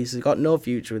 34. He's got no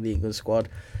future in the England squad.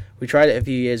 We tried it a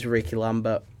few years with Ricky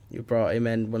Lambert. You brought him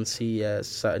in once he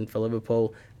sat in for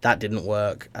Liverpool. That didn't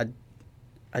work. I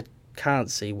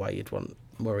can't see why you'd want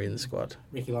Murray in the squad.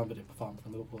 Ricky Lambert didn't perform for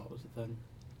Liverpool. That was the thing.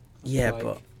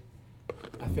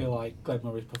 I feel like Glenn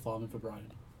Murray's performing for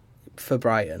Brighton. For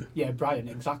Brighton? Yeah, Brighton,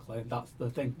 exactly. That's the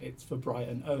thing. It's for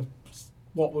Brighton.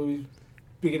 What were we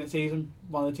beginning of season?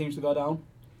 One of the teams to go down.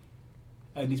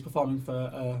 And he's performing for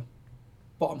a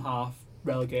bottom half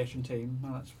relegation team.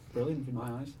 Man, that's brilliant in my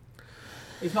eyes.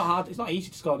 It's not hard. It's not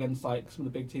easy to score against like some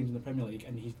of the big teams in the Premier League,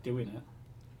 and he's doing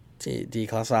it. Do you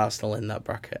class Arsenal in that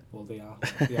bracket? Well, they are.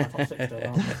 They are top 6 still,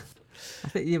 aren't they? I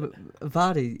think, but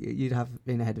Vardy, you'd have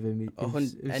been ahead of him.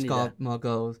 Who's scored more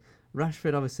goals.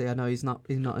 Rashford, obviously, I know he's not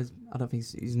as. I don't think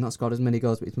he's not scored as many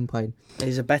goals, but he's been playing.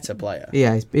 He's a better player.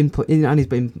 Yeah, he's been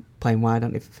playing wide,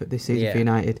 hasn't he, for this season for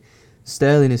United.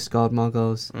 Sterling has scored more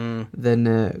goals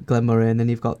than Glenn Murray, and then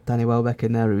you've got Danny Welbeck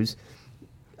in there, who's.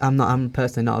 I'm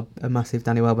personally not a massive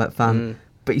Danny Welbeck fan,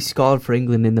 but he's scored for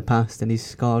England in the past, and he's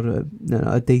scored at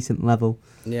a decent level.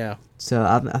 Yeah. So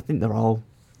I think they're all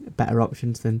better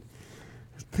options than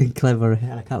Glenn Murray.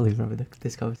 I can't believe we're having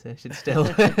this conversation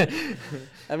still.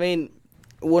 I mean,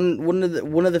 one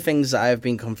of the things that I have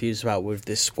been confused about with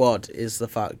this squad is the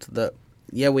fact that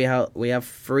we have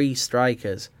 3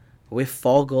 strikers with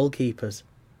 4 goalkeepers.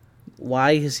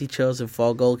 Why has he chosen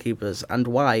 4 goalkeepers, and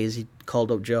why has he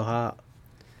called up Joe Hart?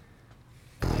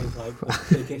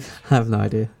 I have no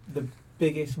idea. The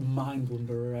biggest mind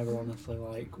blunderer ever, honestly.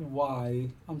 Like, why?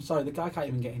 I'm sorry, the guy can't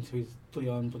even get into his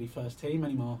bloody first team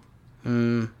anymore.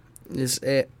 It's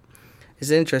an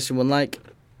interesting one. Like,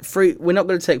 3. We're not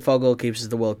going to take 4 goalkeepers to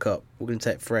the World Cup. We're going to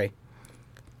take 3.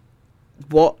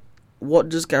 What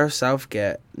does Gareth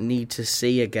Southgate need to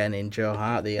see again in Joe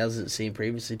Hart that he hasn't seen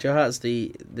previously? Joe Hart's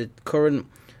the current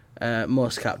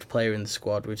most capped player in the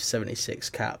squad with 76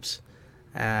 caps.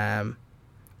 I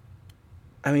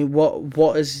mean,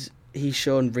 what has he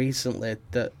shown recently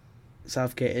that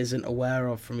Southgate isn't aware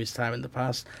of from his time in the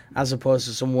past, as opposed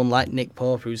to someone like Nick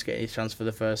Pope who's getting his chance for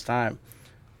the first time?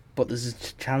 But there's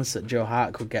a chance that Joe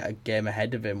Hart could get a game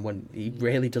ahead of him when he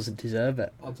really doesn't deserve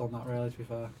it. Odds on that, really, to be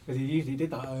fair. Because he usually did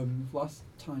that last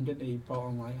time, didn't he? He brought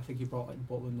on, I think he brought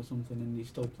Butland or something, and he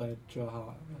still played Joe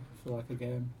Hart for a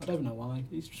game. I don't know why.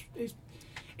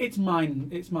 It's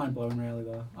mind blowing, really,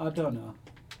 though. I don't know.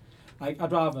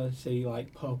 I'd rather see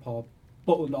Pope or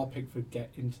Butland or Pickford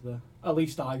get into at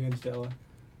least start against Italy.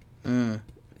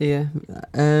 Yeah.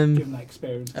 Give them that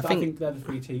experience. I think they're the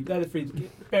 3 teams. They're the 3.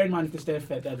 Bear in mind, if they stay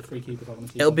fit, they're the 3 keepers I want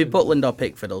to see. It'll be Butland or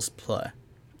Pickford's play,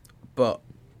 but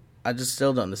I just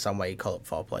still don't understand why you call up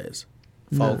 4 players,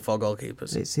 4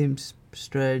 goalkeepers. It seems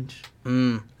strange.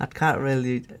 I can't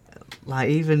really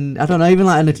even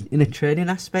in a training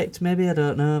aspect, maybe, I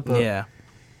don't know. But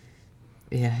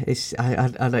yeah, it's I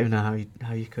don't even know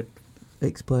how you could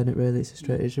explain it. Really, it's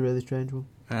a really strange one.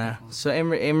 So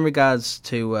in regards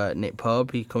to Nick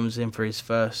Pope, he comes in for his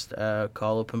first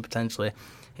call-up and potentially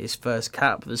his first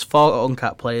cap. There's 4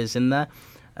 uncapped players in there.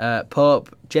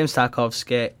 Pope, James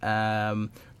Tarkowski,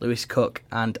 Lewis Cook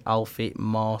and Alfie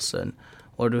Mawson.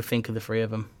 What do we think of the 3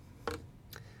 of them?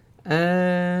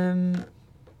 I'm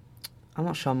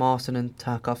not sure Mawson and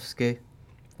Tarkowski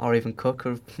or even Cook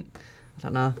I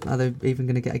don't know. Are they even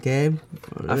going to get a game?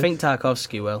 I think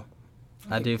Tarkowski will.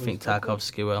 I do think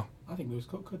Tarkowski will. I think Lewis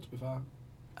Cook could, to be fair.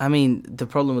 I mean, the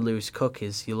problem with Lewis Cook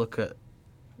is you look at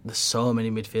there's so many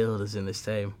midfielders in this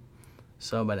team.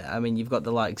 So many. I mean, you've got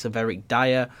the likes of Eric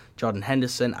Dyer, Jordan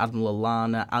Henderson, Adam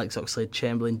Lallana, Alex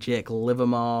Oxlade-Chamberlain, Jake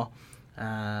Livermore.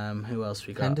 Who else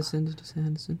we got? Henderson, did you say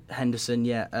Henderson? Henderson,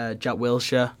 yeah. Jack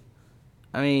Wilshere.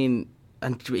 I mean,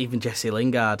 and even Jesse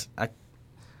Lingard.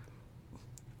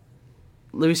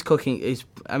 Lewis Cook is...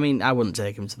 I mean, I wouldn't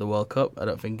take him to the World Cup. I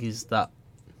don't think he's that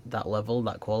level,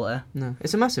 that quality. No,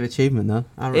 it's a massive achievement, though.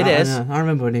 It is. I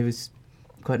remember when he was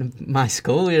quite in my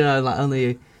school,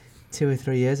 only 2 or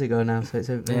 3 years ago now, so it's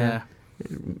a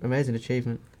amazing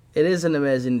achievement. It is an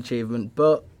amazing achievement,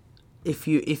 but if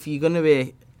you're going to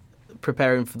be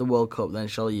preparing for the World Cup, then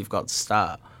surely you've got to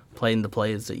start playing the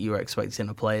players that you were expecting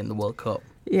to play in the World Cup.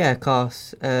 Yeah, of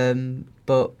course.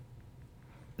 But,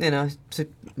 it's a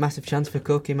massive chance for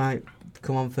Cook. He might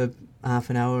come on for half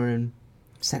an hour and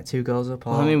set 2 goals up.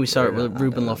 Well, I mean, we saw it with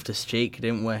Ruben Loftus-Cheek,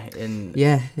 didn't we?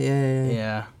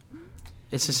 Yeah.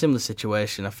 It's a similar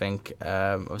situation, I think.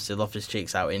 Obviously,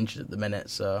 Loftus-Cheek's out injured at the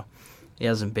minute, so he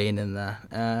hasn't been in there.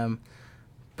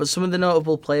 But some of the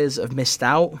notable players that have missed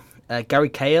out, Gary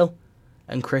Cahill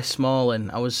and Chris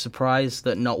Smalling. I was surprised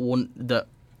that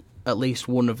at least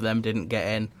one of them didn't get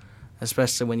in,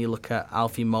 especially when you look at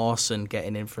Alfie Mawson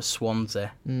getting in for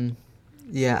Swansea.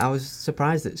 Yeah, I was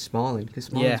surprised at Smalling, because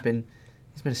Smalling's been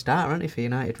a starter, hasn't he, for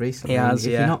United recently? He has,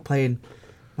 If you're not playing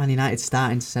Man United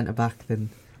starting centre-back, and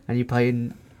you're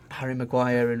playing Harry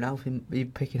Maguire and Alfie, you're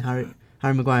picking Harry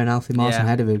Maguire and Alfie Mawson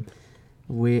ahead of him.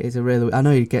 I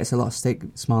know he gets a lot of stick,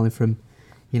 Smalling, from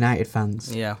United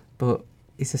fans. Yeah. But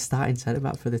he's a starting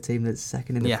centre-back for the team that's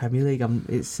second in the Premier League.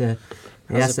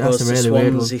 As opposed to really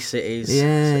weird one. Swansea City's.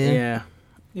 Yeah.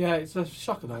 Yeah, it's a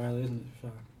shocker though, really, isn't it?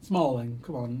 Smalling,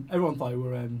 come on. Everyone thought we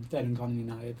were dead and gone in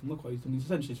United, and look what he's done. He's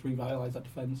essentially just revitalised that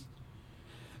defence.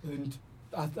 And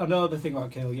I know the thing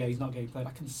about Cahill, he's not getting played.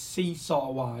 I can see sort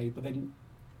of why, but then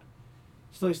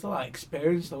it's still that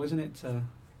experience though, isn't it, to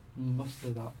muster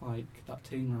that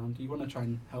team round. You want to try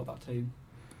and help that team.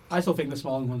 I still think the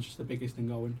Smalling one's just the biggest thing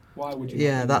going. Why would you?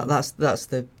 Yeah, that's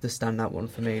the standout one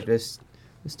for me.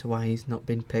 As to why he's not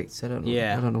been picked, I don't know.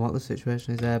 Yeah. I don't know what the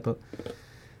situation is there, but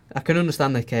I can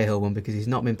understand the Cahill one because he's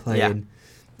not been playing.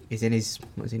 Yeah. He's in his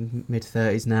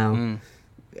mid-30s now.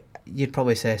 You'd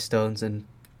probably say Stones and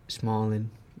Smalling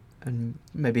and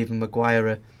maybe even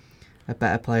Maguire are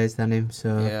better players than him.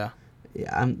 So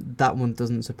that one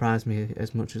doesn't surprise me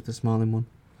as much as the Smalling one.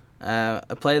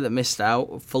 A player that missed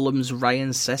out, Fulham's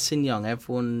Ryan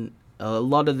Sessegnon. A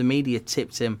lot of the media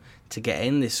tipped him to get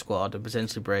in this squad and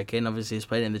potentially break in. Obviously, he's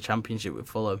playing in the Championship with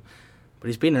Fulham, but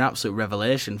he's been an absolute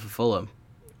revelation for Fulham.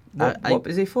 What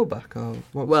is he, fullback or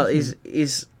what? Well,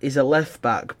 he's a left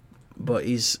back, but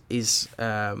he's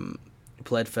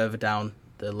played further down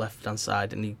the left hand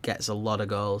side, and he gets a lot of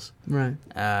goals. Right.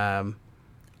 I'm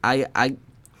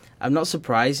not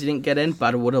surprised he didn't get in,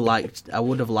 but I would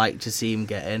have liked to see him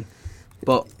get in.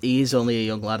 But he is only a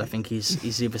young lad. I think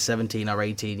he's either 17 or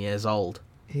 18 years old.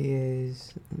 He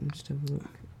is. Let me just have a look.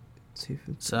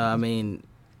 So I mean,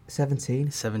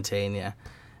 17. 17, yeah.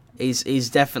 He's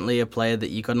definitely a player that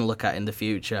you're going to look at in the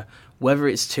future. Whether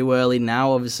it's too early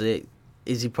now, obviously,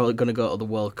 is he probably going to go to the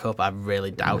World Cup? I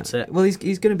really doubt it. Well, he's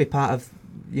going to be part of,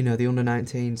 the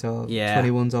under-19s or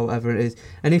 21s or whatever it is.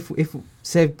 And if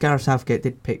say Gareth Southgate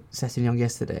did pick Sessegnon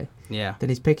yesterday, then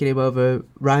he's picking him over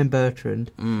Ryan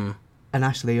Bertrand and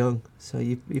Ashley Young. So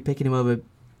you're picking him over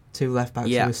two left backs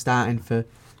who are starting for,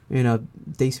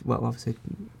 decent. Well, obviously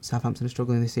Southampton are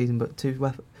struggling this season, but two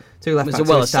left backs. It's a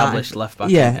well-established left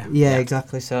back. Yeah,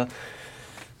 exactly. So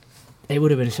it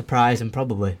would have been a surprise and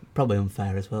probably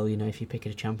unfair as well. If you're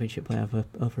picking a Championship player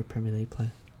over a Premier League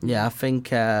player. Yeah, I think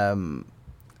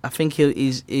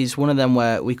he's one of them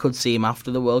where we could see him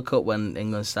after the World Cup when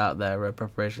England start their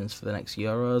preparations for the next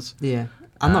Euros. Yeah,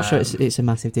 I'm not sure it's a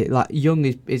massive deal. Like Young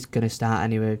is going to start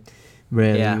anyway.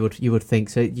 Really, you would think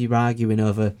so. You're arguing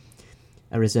over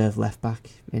a reserve left back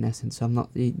in essence. So I'm not,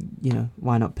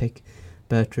 why not pick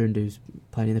Bertrand, who's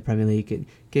playing in the Premier League, and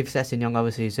give Sessegnon,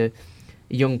 obviously, who's a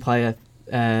young player,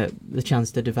 the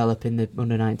chance to develop in the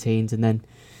under-19s, and then,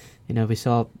 we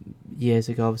saw years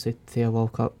ago, obviously, Theo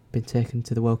Walcott been taken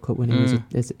to the World Cup when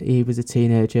he was a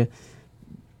teenager.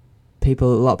 A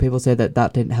lot of people say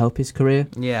that didn't help his career.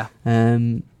 Yeah.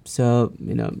 So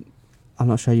I'm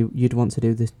not sure you'd want to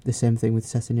do the same thing with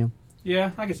Sessegnon.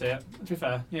 Yeah, I can see it. To be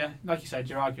fair, yeah, like you said,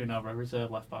 you're arguing over a reserve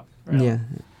left back. Really. Yeah.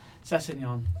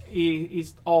 Sessegnon,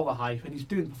 he's all the hype and he's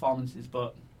doing performances,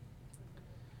 but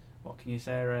what can you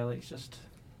say really? It's just,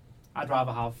 I'd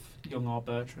rather have Young or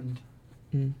Bertrand.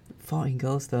 14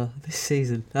 goals though this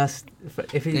season. That's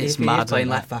if he's mad, playing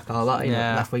left back or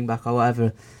left wing back or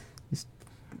whatever. It's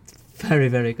very,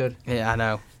 very good. Yeah, I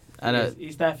know.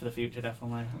 He's there for the future,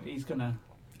 definitely. He's gonna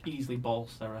easily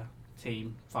bolster a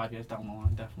team 5 years down the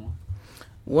line, definitely.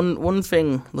 One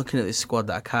thing looking at this squad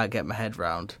that I can't get my head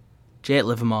round, Jake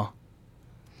Livermore.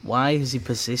 Why has he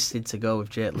persisted to go with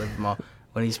Jake Livermore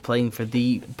when he's playing for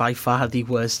by far the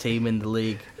worst team in the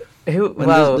league? There's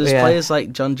players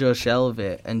like John Joe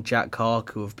Shelby and Jack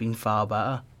Cork who have been far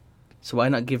better. So why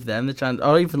not give them the chance?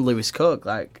 Or even Lewis Cook,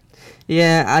 like.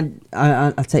 Yeah,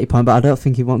 I take your point, but I don't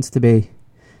think he wants to be.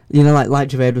 Like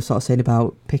Javed was sort of saying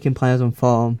about picking players on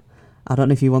form. I don't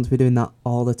know if you want to be doing that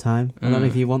all the time. I don't know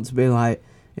if you want to be like,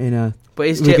 But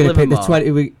it's Jake Livermore. Pick the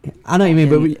 20. I know what you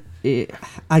mean, but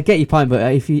I get your point.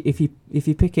 But if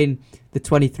you're picking the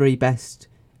 23 best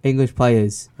English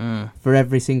players for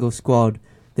every single squad,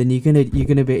 then you're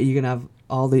gonna have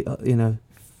all the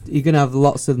you're gonna have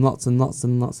lots and lots and lots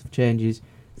and lots of changes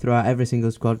throughout every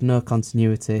single squad. No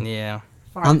continuity. Yeah.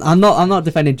 I'm not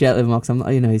defending Jake Livermore because I'm not.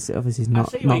 He's obviously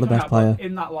not the best player.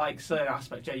 In that certain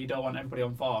aspect, you don't want everybody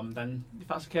on form. Then if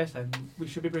that's the case, then we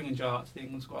should be bringing Joe Hart to the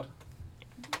England squad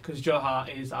because Joe Hart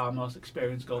is our most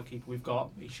experienced goalkeeper we've got.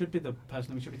 He should be the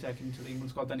person we should be taking to the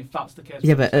England squad. Then if that's the case,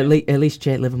 yeah, but at least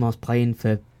Jake Livermore's playing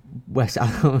for West.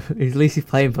 At least he's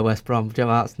playing for West Brom. Joe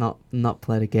Hart's not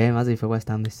played a game, has he, for West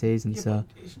Ham this season? Yeah, so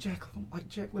it's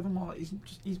Jake Livermore. He's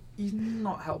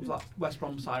not helped that West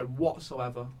Brom side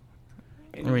whatsoever.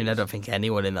 I don't think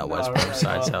anyone in that West Brom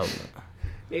side's helped.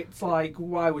 It's like,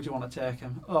 why would you want to take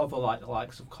him over the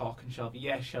likes of Cork and Shelby?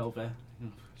 Yeah, Shelby's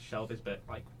a bit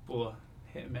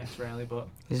hit and miss really, but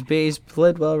he's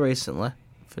played well recently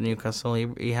for Newcastle.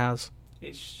 He has.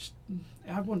 It's just,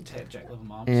 I wouldn't take Jake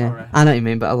Livermore. Sorry. I know what you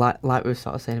mean, but like we were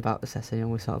sort of saying about the Sessegnon,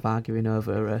 we're sort of arguing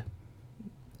over a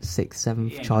 6th,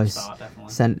 7th choice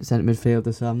centre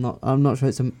midfielder. So I'm not sure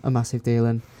it's a massive deal,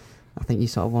 and I think you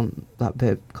sort of want that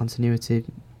bit of continuity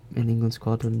in England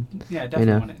squad. And yeah,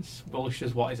 definitely when it's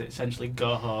Wilshire's, what is it, essentially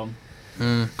go home,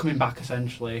 coming back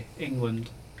essentially, England,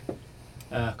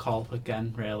 call up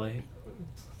again really.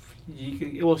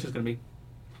 Wilshire's going to be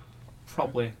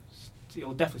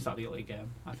he'll definitely start the league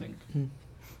game, I think.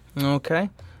 Okay.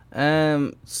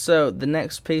 So the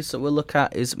next piece that we'll look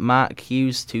at is Mark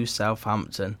Hughes to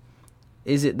Southampton.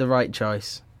 Is it the right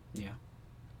choice? Yeah.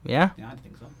 Yeah? Yeah, I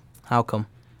think so. How come?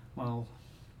 Well,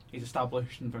 he's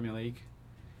established in the Premier League,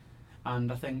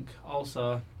 and I think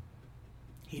also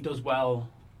he does well.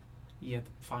 Yeah, the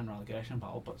fine relegation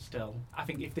battle, but still, I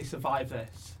think if they survive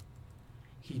this,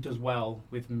 he does well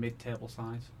with mid-table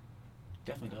sides.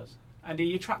 Definitely does, and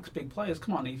he attracts big players.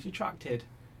 Come on, he's attracted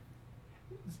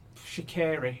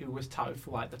Shaqiri, who was touted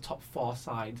for like the top 4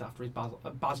 sides after his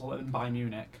Basel and Bayern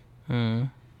Munich.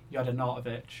 You had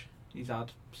Arnautovic. He's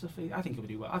had stuff. I think he'll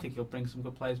do well. I think he'll bring some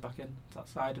good players back in to that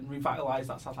side and revitalise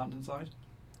that Southampton side.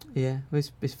 Yeah, well,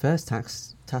 his first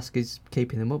task is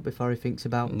keeping them up before he thinks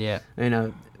about Yeah.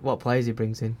 What players he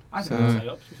brings in. I think they'll stay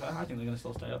up. To be fair. I think they're going to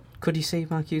still stay up. Could you see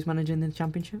Mark Hughes managing the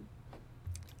Championship?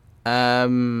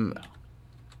 No.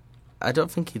 I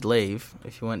don't think he'd leave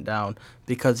if he went down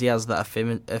because he has that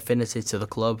affinity to the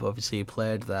club. Obviously, he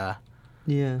played there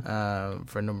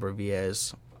for a number of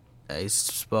years. He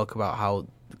spoke about how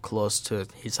close to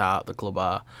his heart the club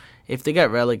are. If they get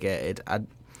relegated,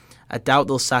 I doubt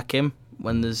they'll sack him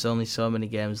when there's only so many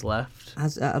games left.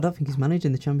 I don't think he's managed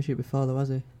in the Championship before, though, has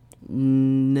he?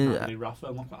 No. Really rough,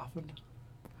 and look what happened.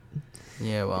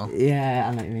 Yeah, well. Yeah,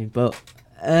 I know what you mean, but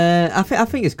I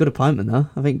think it's a good appointment though.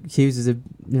 I think Hughes is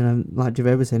like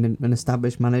Javed was saying, an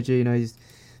established manager. He's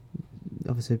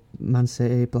obviously Man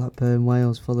City, Blackburn,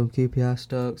 Wales, Fulham, QPR,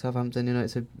 Stoke, Southampton.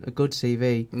 It's a good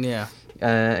CV. Yeah.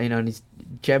 And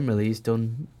he's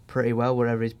done pretty well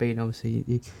wherever he's been. Obviously,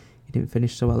 he didn't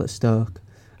finish so well at Stoke.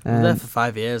 He was there for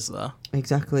 5 years though.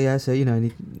 Exactly, yeah. So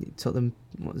and he took them.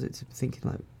 What was it? Thinking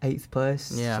like 8th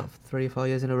place. Yeah. Sort of 3 or 4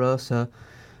 years in a row. So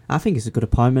I think it's a good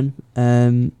appointment.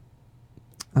 And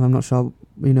I'm not sure,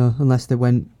 unless they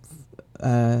went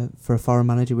for a foreign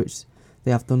manager, which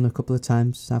they have done a couple of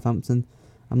times, Southampton.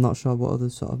 I'm not sure what other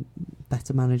sort of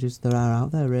better managers there are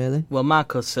out there, really. Well,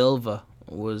 Marco Silva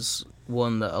was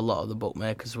one that a lot of the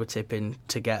bookmakers were tipping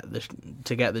to get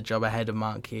the job ahead of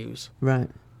Mark Hughes. Right.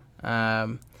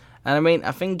 And I mean,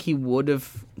 I think he would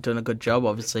have done a good job.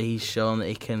 Obviously, he's shown that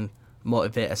he can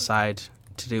motivate a side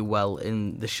to do well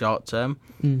in the short term.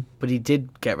 But he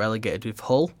did get relegated with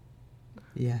Hull.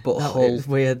 Yeah, but Hull, it's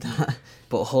weird.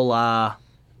 But Hull are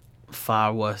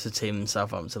far worse a team than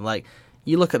Southampton. Like,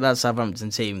 you look at that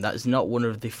Southampton team, that is not one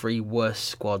of the 3 worst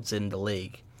squads in the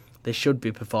league. They should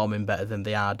be performing better than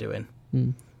they are doing.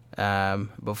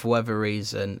 But for whatever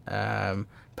reason,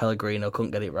 Pellegrino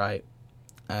couldn't get it right,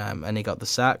 and he got the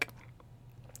sack.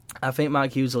 I think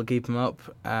Mark Hughes will keep him up.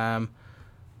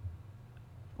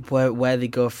 Where they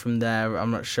go from there, I'm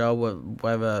not sure.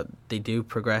 Whether they do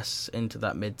progress into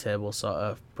that mid-table sort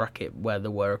of bracket where they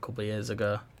were a couple of years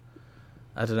ago,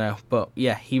 I don't know. But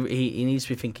yeah, he needs to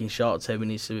be thinking short term. He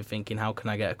needs to be thinking, how can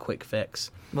I get a quick fix?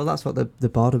 Well, that's what the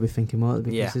board will be thinking, won't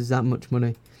they? Because there's that much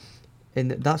money, and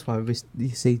that's why you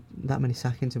see that many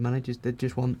sackings of managers. They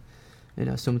just want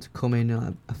someone to come in,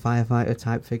 like a firefighter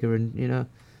type figure, and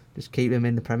just keep them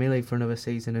in the Premier League for another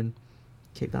season and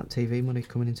keep that TV money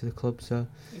coming into the club. So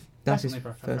that's his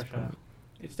first part.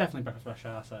 It's definitely breath of fresh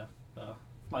air, so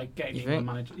like getting You England think?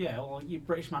 managers, yeah, or you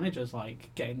British managers like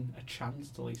getting a chance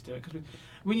to at least do it. Because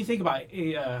when you think about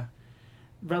it,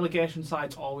 relegation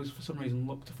sides always for some reason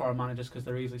look to foreign managers because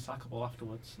they're easily sackable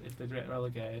afterwards if they get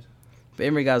relegated. But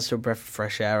in regards to a breath of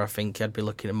fresh air, I think I'd be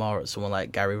looking more at someone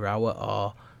like Gary Rowett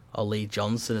or Lee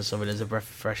Johnson or something as a breath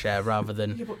of fresh air rather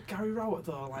than... Yeah, but Gary Rowett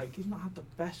though, like he's not had the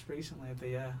best recently of the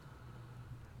year.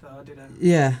 Though, did he?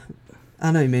 Yeah,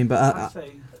 I know what you mean, but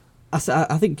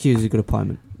I think Hughes is a good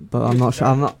appointment, but I'm not sure.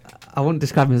 I wouldn't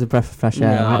describe him as a breath of fresh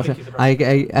air. No, I'm not sure.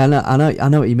 I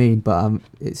know what you mean, but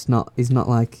it's not. He's not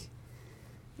like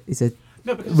he's a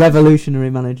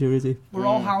revolutionary manager, is he? We're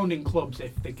all hounding clubs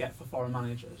if they get for foreign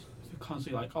managers. We're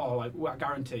constantly like, I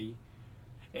guarantee.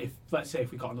 If let's say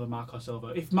if we got another Marco Silva,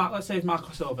 if Marco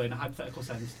Silva in a hypothetical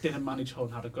sense didn't manage Hull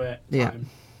and had a great time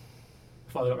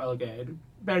before they got relegated.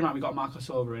 Bear in mind we got Marco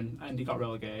Silva in and he got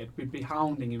relegated. We'd be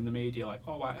hounding him in the media like,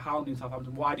 hounding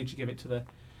Southampton. Why did you give it to the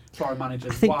foreign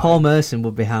managers? I think Why? Paul Merson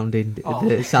would be hounding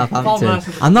the Southampton.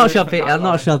 I'm not sure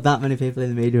that many people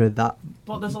in the media are that.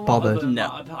 But there's a lot bothered. of them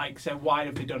that like say, why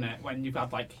have they done it when you've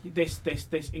had like this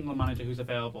England manager who's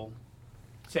available?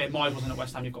 Say Moyes wasn't at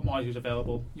West Ham, you've got Moyes who's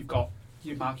available. You've got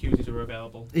Mark Hughes who are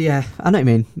available. Yeah, I know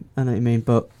what you mean,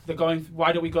 but they're going.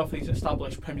 Why don't we go for these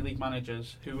established Premier League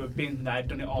managers who have been there,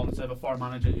 done it all, instead of a foreign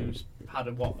manager who's had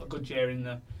a good year in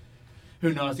the,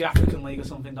 who knows, the African League or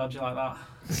something dodgy like that.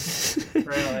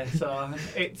 Really, so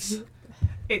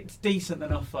it's decent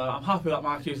enough. I'm happy that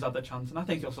Mark Hughes had the chance, and I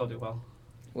think he'll still do well.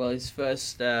 Well, his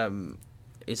first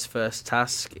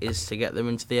task is to get them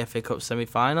into the FA Cup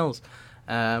semi-finals.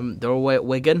 They're away at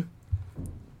Wigan.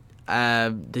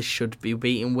 They should be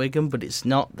beating Wigan, but it's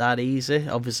not that easy.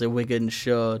 Obviously, Wigan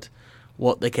showed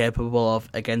what they're capable of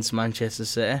against Manchester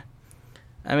City.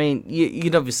 I mean,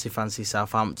 you'd obviously fancy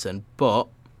Southampton, but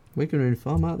Wigan are in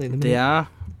form, aren't they? They are.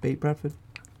 Beat Bradford.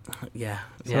 Yeah.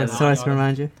 Sorry to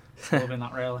remind you. Loving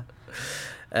that, really.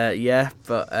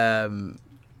 But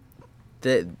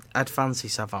I'd fancy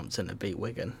Southampton to beat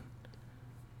Wigan.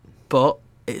 But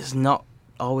it's not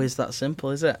always that simple,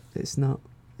 is it? It's not.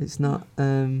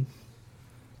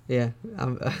 Yeah,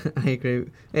 I agree.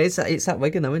 It's at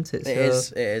Wigan though, isn't it? It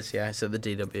is. Yeah, it's at the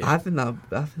DW. I think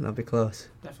that'll be close.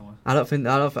 Definitely.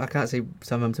 I can't see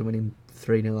Southampton winning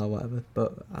 3-0 or whatever,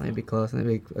 but I think it'd be close. I think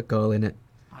it'd be a goal in it.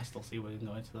 I still see Wigan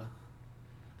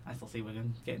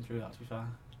getting through that, to be fair.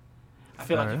 I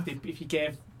feel like if you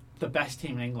gave the best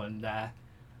team in England their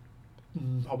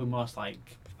probably most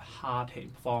like hard hitting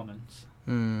performance,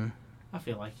 I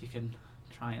feel like you can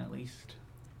try and at least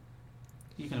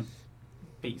you can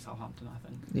beat Southampton, I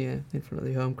think. Yeah, in front of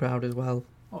the home crowd as well.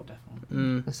 Oh,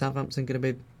 definitely. Is Southampton going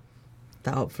to be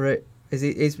that up for it?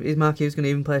 Is Mark Hughes going to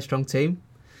even play a strong team?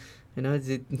 You know,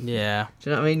 yeah. Do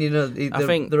you know what I mean? You know, I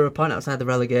think they're a point outside the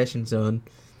relegation zone.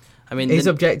 I mean, his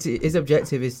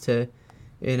objective is to,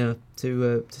 you know,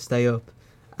 to stay up,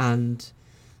 and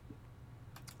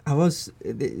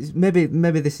maybe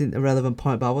this isn't a relevant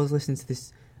point, but I was listening to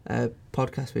this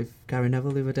podcast with Gary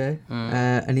Neville the other day,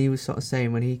 and he was sort of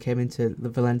saying when he came into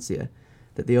Valencia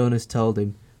that the owners told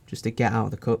him just to get out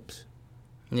of the cups.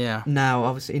 Yeah. Now,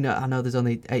 obviously, you know, I know there's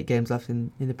only 8 games left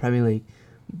in the Premier League,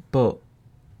 but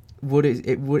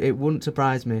it wouldn't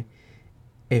surprise me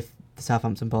if the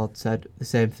Southampton board said the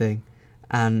same thing,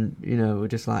 and you know, we're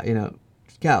just like, you know,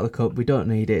 just get out of the cup. We don't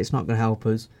need it. It's not going to help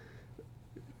us.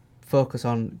 Focus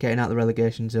on getting out of the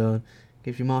relegation zone.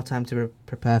 Gives you more time to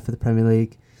prepare for the Premier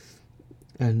League,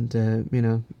 and you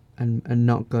know, and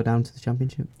not go down to the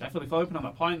Championship. Definitely focusing on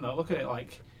that point though. Look at it,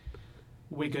 like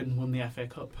Wigan won the FA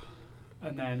Cup,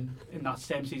 and then in that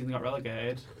same season they got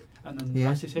relegated, and then the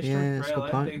rest is history. Yeah, that's a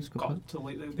good point. They got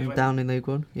to they went down in League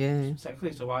One. Yeah.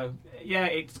 Exactly. So why? Yeah,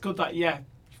 it's good that you've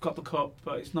got the cup,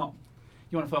 but it's not.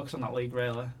 You want to focus on that league,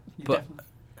 really. But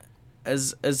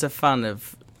as a fan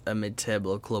of a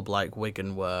mid-table club like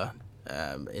Wigan were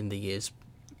in the years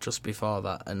just before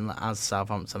that, and as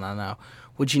Southampton are now,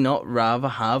 would you not rather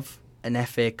have an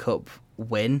FA Cup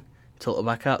win to look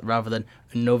back at rather than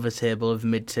another season of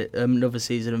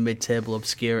mid-table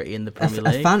obscurity in the Premier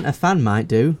League? A fan might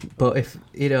do, but if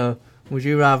you know, would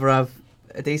you rather have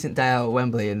a decent day out at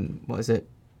Wembley and what is it,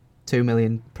 2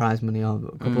 million prize money or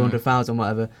a couple 100,000,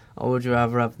 whatever, or would you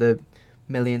rather have the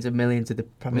millions and millions of the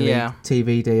Premier League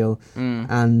TV deal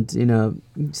and, you know,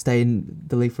 stay in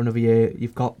the league for another year?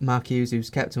 You've got Mark Hughes, who's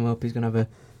kept him up. He's going to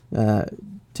have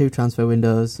 2 transfer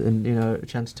windows and, you know, a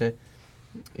chance to,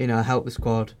 you know, help the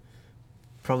squad.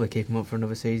 Probably keep him up for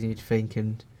another season, you'd think,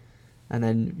 and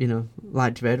then, you know,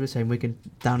 like Javed was saying, Wigan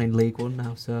down in League One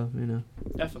now, so, you know.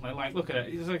 Definitely, like, look at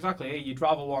it. It's exactly it.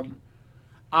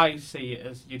 I see it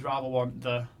as you'd rather want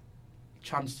the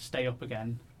chance to stay up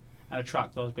again and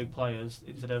attract those big players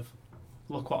instead of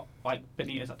look what like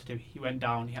Benitez had to do. He went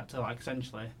down. He had to like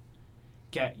essentially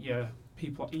get your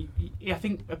people. I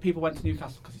think people went to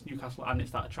Newcastle because it's Newcastle and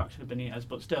it's that attraction of Benitez.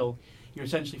 But still, you're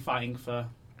essentially fighting for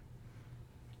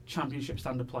Championship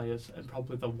standard players and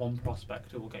probably the one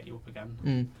prospect who will get you up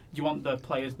again. You want the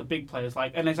players, the big players,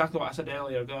 like, and exactly what I said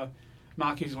earlier ago.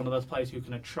 Mark Hughes is one of those players who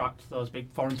can attract those big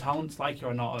foreign talents like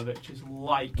your Arnautovic's,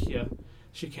 like your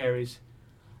Shaqiri's,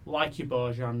 like your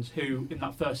Bojans, who in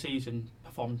that first season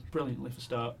performed brilliantly for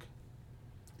Stoke.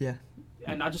 Yeah.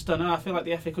 And I just don't know. I feel like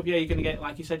the FA Cup, you're going to get,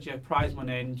 like you said, your prize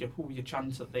money and your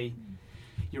chance at the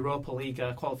Europa League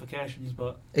qualifications,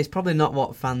 but it's probably not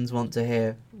what fans want to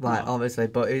hear, like, obviously,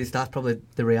 but that's probably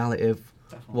the reality of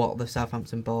what the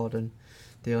Southampton board and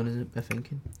the owners are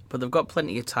thinking. But they've got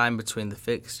plenty of time between the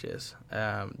fixtures.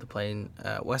 They're playing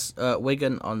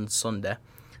Wigan on Sunday.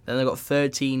 Then they've got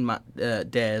 13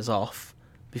 days off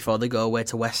before they go away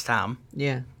to West Ham.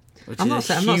 Yeah. I'm not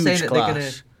saying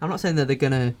that they're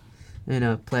gonna, you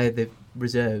know, play the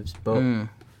reserves, but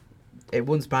it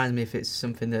wouldn't surprise me if it's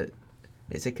something that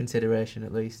it's a consideration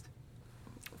at least.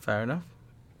 Fair enough.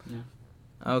 Yeah.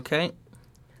 Okay.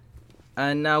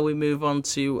 And now we move on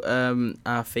to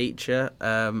our feature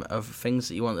of things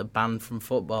that you want to ban from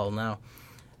football now.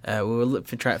 We were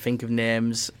trying to think of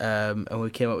names, and we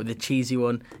came up with a cheesy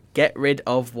one. Get rid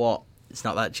of what? It's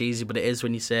not that cheesy, but it is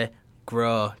when you say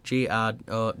grow.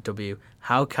 GROW.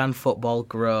 How can football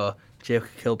grow? Jacob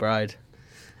Kilbride.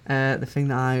 The thing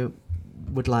that I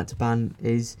would like to ban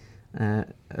is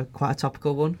quite a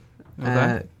topical one.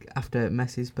 Okay. After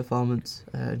Messi's performance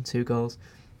and 2 goals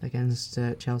against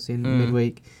Chelsea in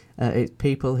midweek, it's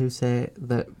people who say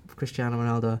that Cristiano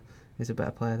Ronaldo is a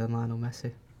better player than Lionel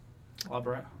Messi.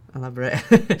 Elaborate.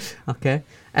 Okay.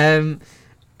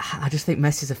 I just think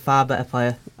Messi's a far better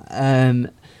player.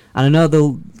 And I know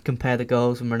they'll compare the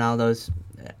goals and Ronaldo's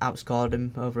outscored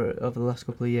him over the last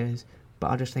couple of years, but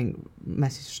I just think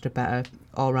Messi's just a better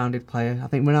all-rounded player. I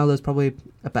think Ronaldo's probably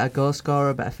a better goal scorer,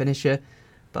 a better finisher,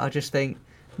 but I just think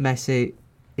Messi,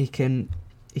 he can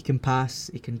pass,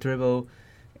 he can dribble,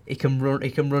 he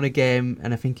can run a game,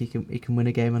 and I think he can win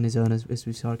a game on his own, as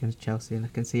we saw against Chelsea. And I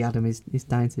can see Adam is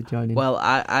dying to join in. Well,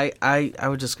 I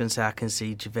was just going to say I can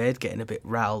see Javed getting a bit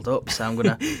riled up, so I'm going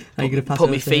to pass put it my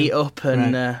over to feet him? up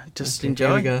and just Okay, enjoy.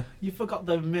 Here we go. You forgot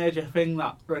the major thing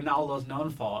that Ronaldo's known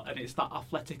for, and it's that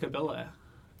athletic ability.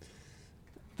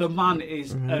 The man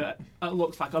is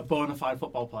looks like a bona fide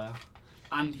football player,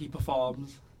 and he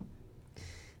performs.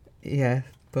 Yeah,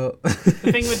 but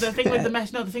The thing with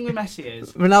Messi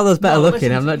is Ronaldo's better No, looking.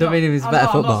 listen, Don't mean he was a better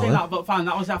I'm not saying footballer. that, but fine,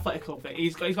 that was the athletic bit.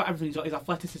 He's got everything. He's got his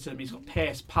athleticism. He's got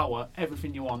pace, power,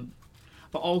 everything you want.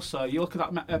 But also, you look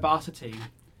at that Barca team.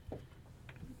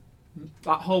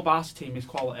 That whole Barca team is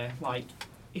quality. Like,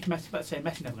 if Messi, let's say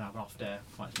Messi never gonna have an off day.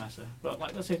 Well, it's Messi, but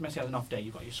like, let's say if Messi has an off day,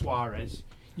 you've got your Suarez,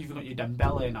 you've got your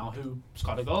Dembele now, who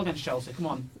scored a goal against Chelsea. Come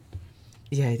on.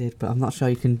 Yeah, he did, but I'm not sure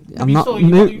you can.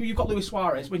 You've got Luis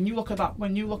Suarez. When you look at that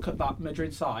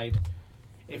Madrid side,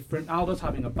 if Ronaldo's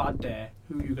having a bad day,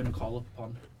 who are you going to call up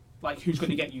upon? Like, who's going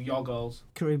to get you your goals?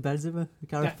 Karim Benzema,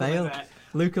 Gareth Definitely, Bale, mate.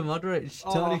 Luka Modric,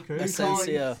 Toni Oh, Kroos.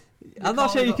 Asensio. I'm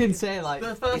not sure you can say like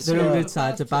The first the two. Madrid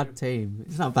side's a bad team.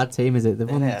 It's not a bad team, is it? They've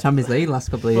won Yeah. Champions League last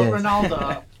couple of But years.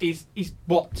 Ronaldo, he's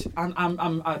what?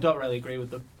 I don't really agree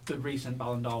with the recent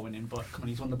Ballon d'Or winning, but come on,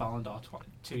 he's won the Ballon d'Or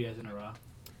 2 years in a row.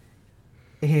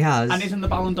 He has. And isn't the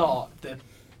Ballon d'Or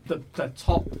the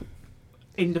top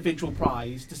individual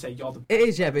prize to say you're the? It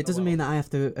is, yeah, but it doesn't mean that I have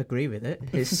to agree with it.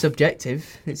 It's subjective.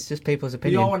 It's just people's You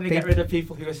opinion. all want to get rid of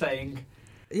people who are saying.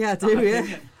 Yeah, I that do. Yeah,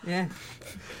 opinion. yeah.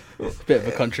 Bit of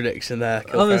a contradiction there.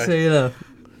 Obviously,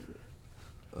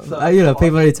 So,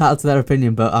 people are entitled to their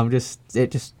opinion, but I just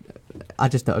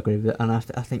don't agree with it, and I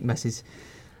think Messi's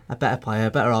a better player,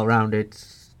 better all-rounded,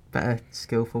 better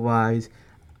skillful wise.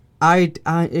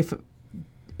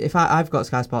 If I've got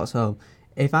Sky Sports home,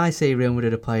 if I see Real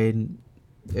Madrid are playing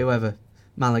whoever,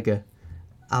 Malaga,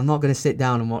 I'm not going to sit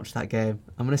down and watch that game.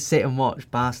 I'm going to sit and watch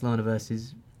Barcelona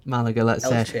versus Malaga, let's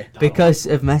say, Elche. because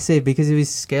of Messi, because of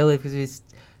his skill, because of his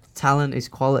talent, his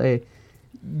quality.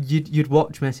 You'd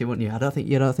watch Messi, wouldn't you? I don't think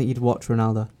you'd watch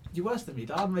Ronaldo. You're worse than me,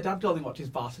 Dad. My dad only watches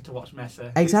Barca to watch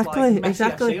Messi. Exactly, He's like Messi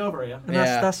exactly. FC over here. And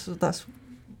Yeah. that's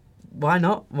why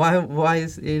not? Why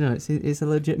is it's a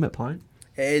legitimate point.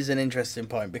 It is an interesting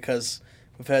point because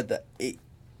we've heard that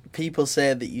people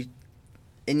say that you,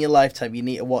 in your lifetime, you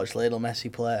need to watch Lionel Messi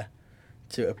play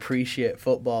to appreciate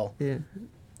football. Yeah.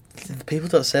 People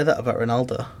don't say that about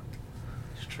Ronaldo.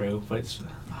 It's true, but it's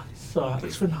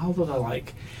Ronaldo. Though,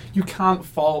 like, you can't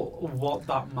fault what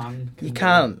that man. Can You do.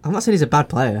 can't. I'm not saying he's a bad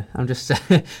player. I just Far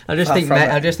think from it.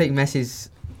 I just think Messi's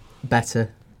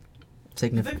better.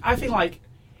 I think like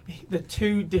the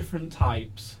two different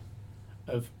types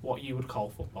of what you would call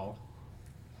football.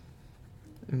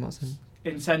 In what sense?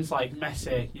 In sense, like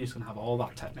Messi, you're just gonna have all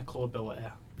that technical ability,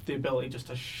 the ability just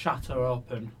to shatter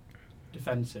open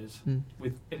defenses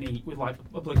with like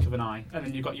a blink of an eye, and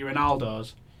then you've got your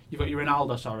Ronaldo,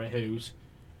 who's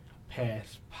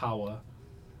pace, power,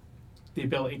 the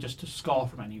ability just to score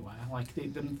from anywhere, like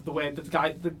the way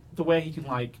the way he can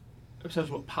like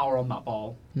put power on that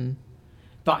ball.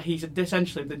 That he's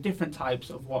essentially the different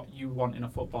types of what you want in a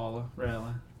footballer,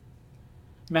 really.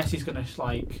 Messi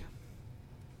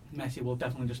will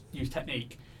definitely just use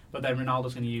technique, but then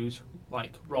Ronaldo's going to use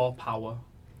like raw power,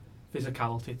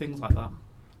 physicality, things like that.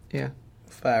 Yeah.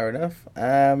 Fair enough.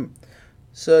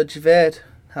 So, Javed,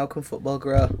 how can football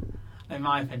grow? In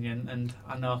my opinion, and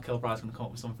I know Kilbride's going to come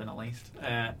up with something at least,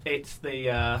 it's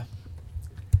the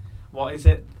what is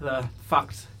it? The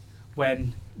fact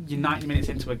when you're 90 minutes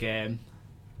into a game,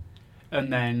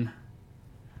 and then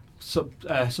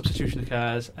substitution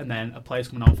occurs, and then a player's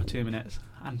coming on for 2 minutes,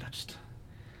 and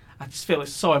I just feel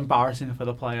it's so embarrassing for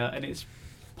the player, and it's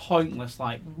pointless.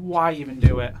 Like, why even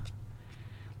do it?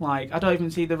 Like, I don't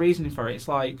even see the reasoning for it. It's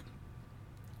like,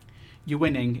 you're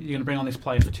winning, you're going to bring on this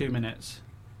player for 2 minutes.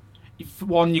 If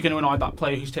one, you're going to annoy that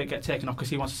player who's get taken off because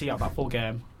he wants to see out that full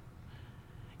game.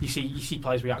 You see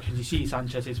players' reactions, you see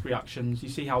Sanchez's reactions, you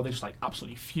see how they're just like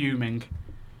absolutely fuming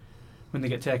when they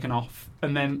get taken off,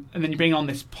 and then you bring on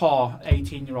this poor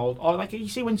 18-year-old, or like you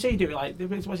see when City do it, like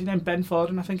what's his name, Ben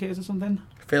Foden, I think it is, or something.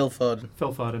 Phil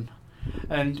Foden,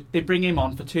 and they bring him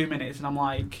on for 2 minutes, and I'm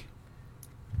like,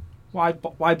 why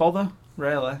bother,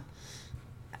 really?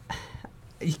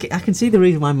 I can see the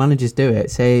reason why managers do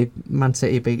it. Say Man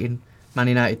City beating Man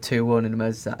United 2-1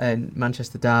 in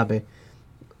Manchester derby.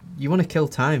 You want to kill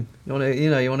time. You want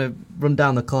to run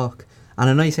down the clock. And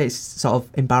I know you say it's sort of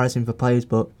embarrassing for players,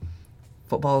 but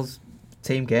football's a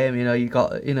team game.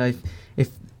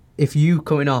 If you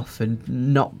coming off and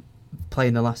not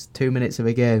playing the last 2 minutes of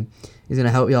a game is going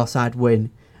to help your side win,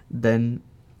 then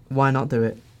why not do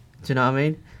it? Do you know what I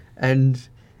mean? And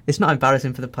it's not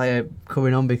embarrassing for the player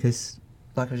coming on because,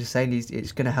 like I was just saying,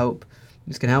 it's going to help.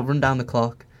 It's going to help run down the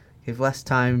clock, give less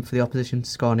time for the opposition to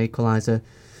score an equaliser,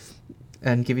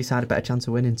 and give your side a better chance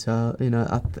of winning. So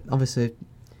obviously,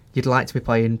 you'd like to be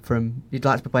playing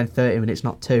 30 minutes,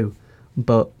 not 2.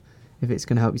 But if it's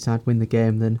going to help your side win the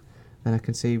game, then I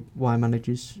can see why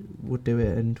managers would do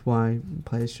it and why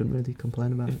players shouldn't really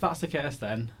complain about it. If that's the case,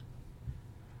 then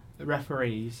the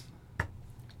referees,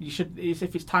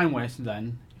 if it's time wasting,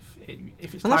 then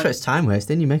if it's I'm not sure it's time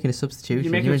wasting. You're making a substitution.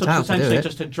 You're making a entitled substitution to do essentially it.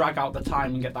 just to drag out the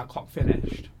time and get that clock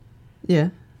finished. Yeah.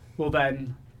 Well,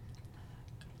 then,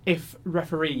 if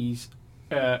referees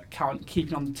can't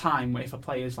keep on the time, if a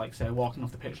player's like say walking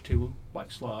off the pitch too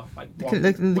slow,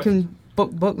 They can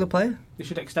book the player. They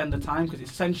should extend the time because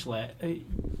it's essentially,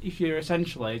 if you're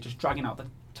essentially just dragging out the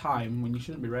time when you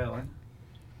shouldn't be really.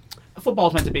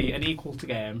 Football's meant to be an equal to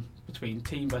game between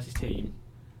team versus team.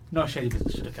 No shady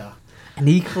business should occur. An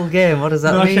equal game. What does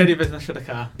that mean? No shady business should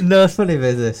occur. No funny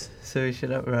business. So we should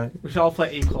have right. We should all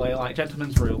play equally, like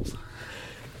gentlemen's rules.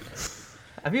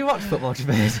 Have you watched football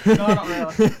debate? No,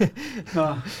 not really.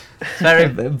 No.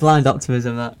 Very blind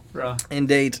optimism, that. Right.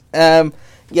 Indeed.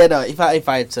 If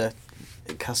I had to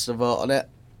cast a vote on it,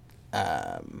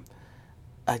 I'm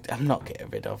not getting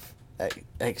rid of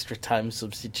extra time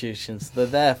substitutions. They're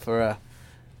there for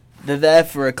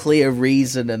a clear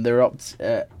reason, and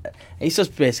it's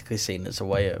just basically seen as a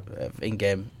way of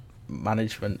in-game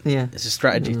management. Yeah. It's a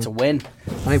strategy to win.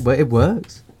 And it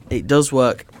works. It does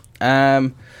work.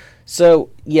 So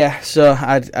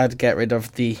I'd get rid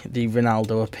of the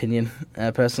Ronaldo opinion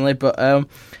personally, but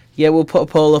we'll put a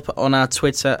poll up on our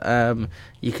Twitter.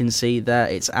 You can see there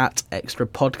it's at Extra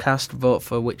Podcast. Vote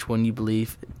for which one you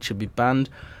believe should be banned.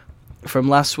 From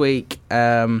last week,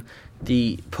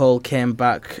 the poll came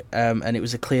back, and it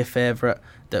was a clear favourite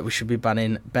that we should be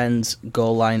banning Ben's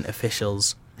goal line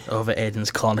officials over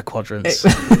Aiden's corner quadrants.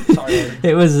 Sorry, Aidan.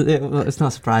 It's not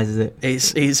a surprise, is it?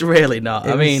 It's really not.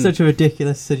 It was such a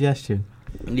ridiculous suggestion.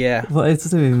 Yeah. But it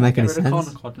doesn't even make any sense. Get rid of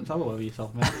corner quadrants. Have a word with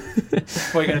yourself, mate.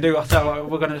 What are you going to do? So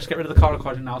we're going to just get rid of the corner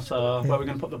quadrant now. So where are we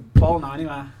going to put the ball now,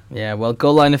 anyway? Yeah. Well,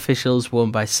 goal line officials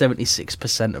won by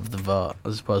 76% of the vote,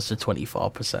 as opposed to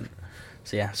 24%.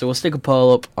 So we'll stick a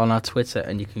poll up on our Twitter,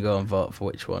 and you can go and vote for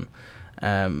which one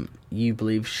you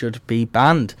believe should be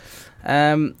banned.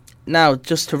 Now,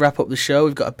 just to wrap up the show,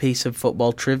 we've got a piece of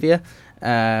football trivia.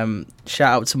 Shout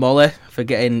out to Molly for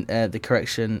getting the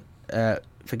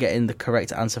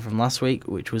correct answer from last week,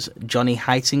 which was Johnny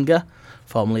Heitinger,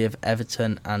 formerly of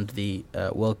Everton and the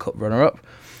World Cup runner-up.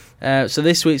 So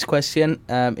this week's question: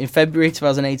 in February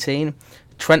 2018,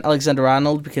 Trent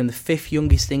Alexander-Arnold became the 5th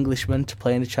youngest Englishman to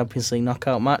play in a Champions League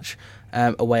knockout match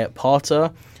away at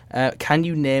Porto. Can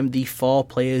you name the 4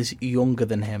 players younger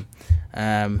than him?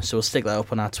 So we'll stick that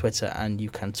up on our Twitter, and you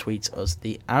can tweet us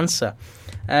the answer.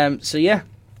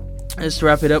 Just to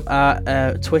wrap it up,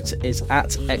 our Twitter is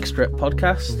at Extra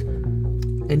Podcast.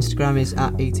 Instagram is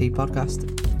at ET Podcast.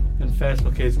 And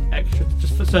Facebook is Extra.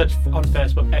 Just search on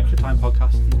Facebook Extra Time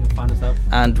Podcast, and you'll find us there.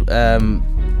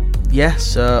 And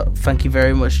so thank you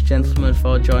very much, gentlemen,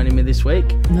 for joining me this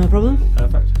week. No problem.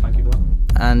 Perfect. Thank you for that.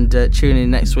 And tune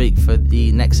in next week for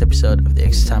the next episode of the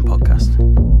Extra Time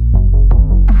Podcast.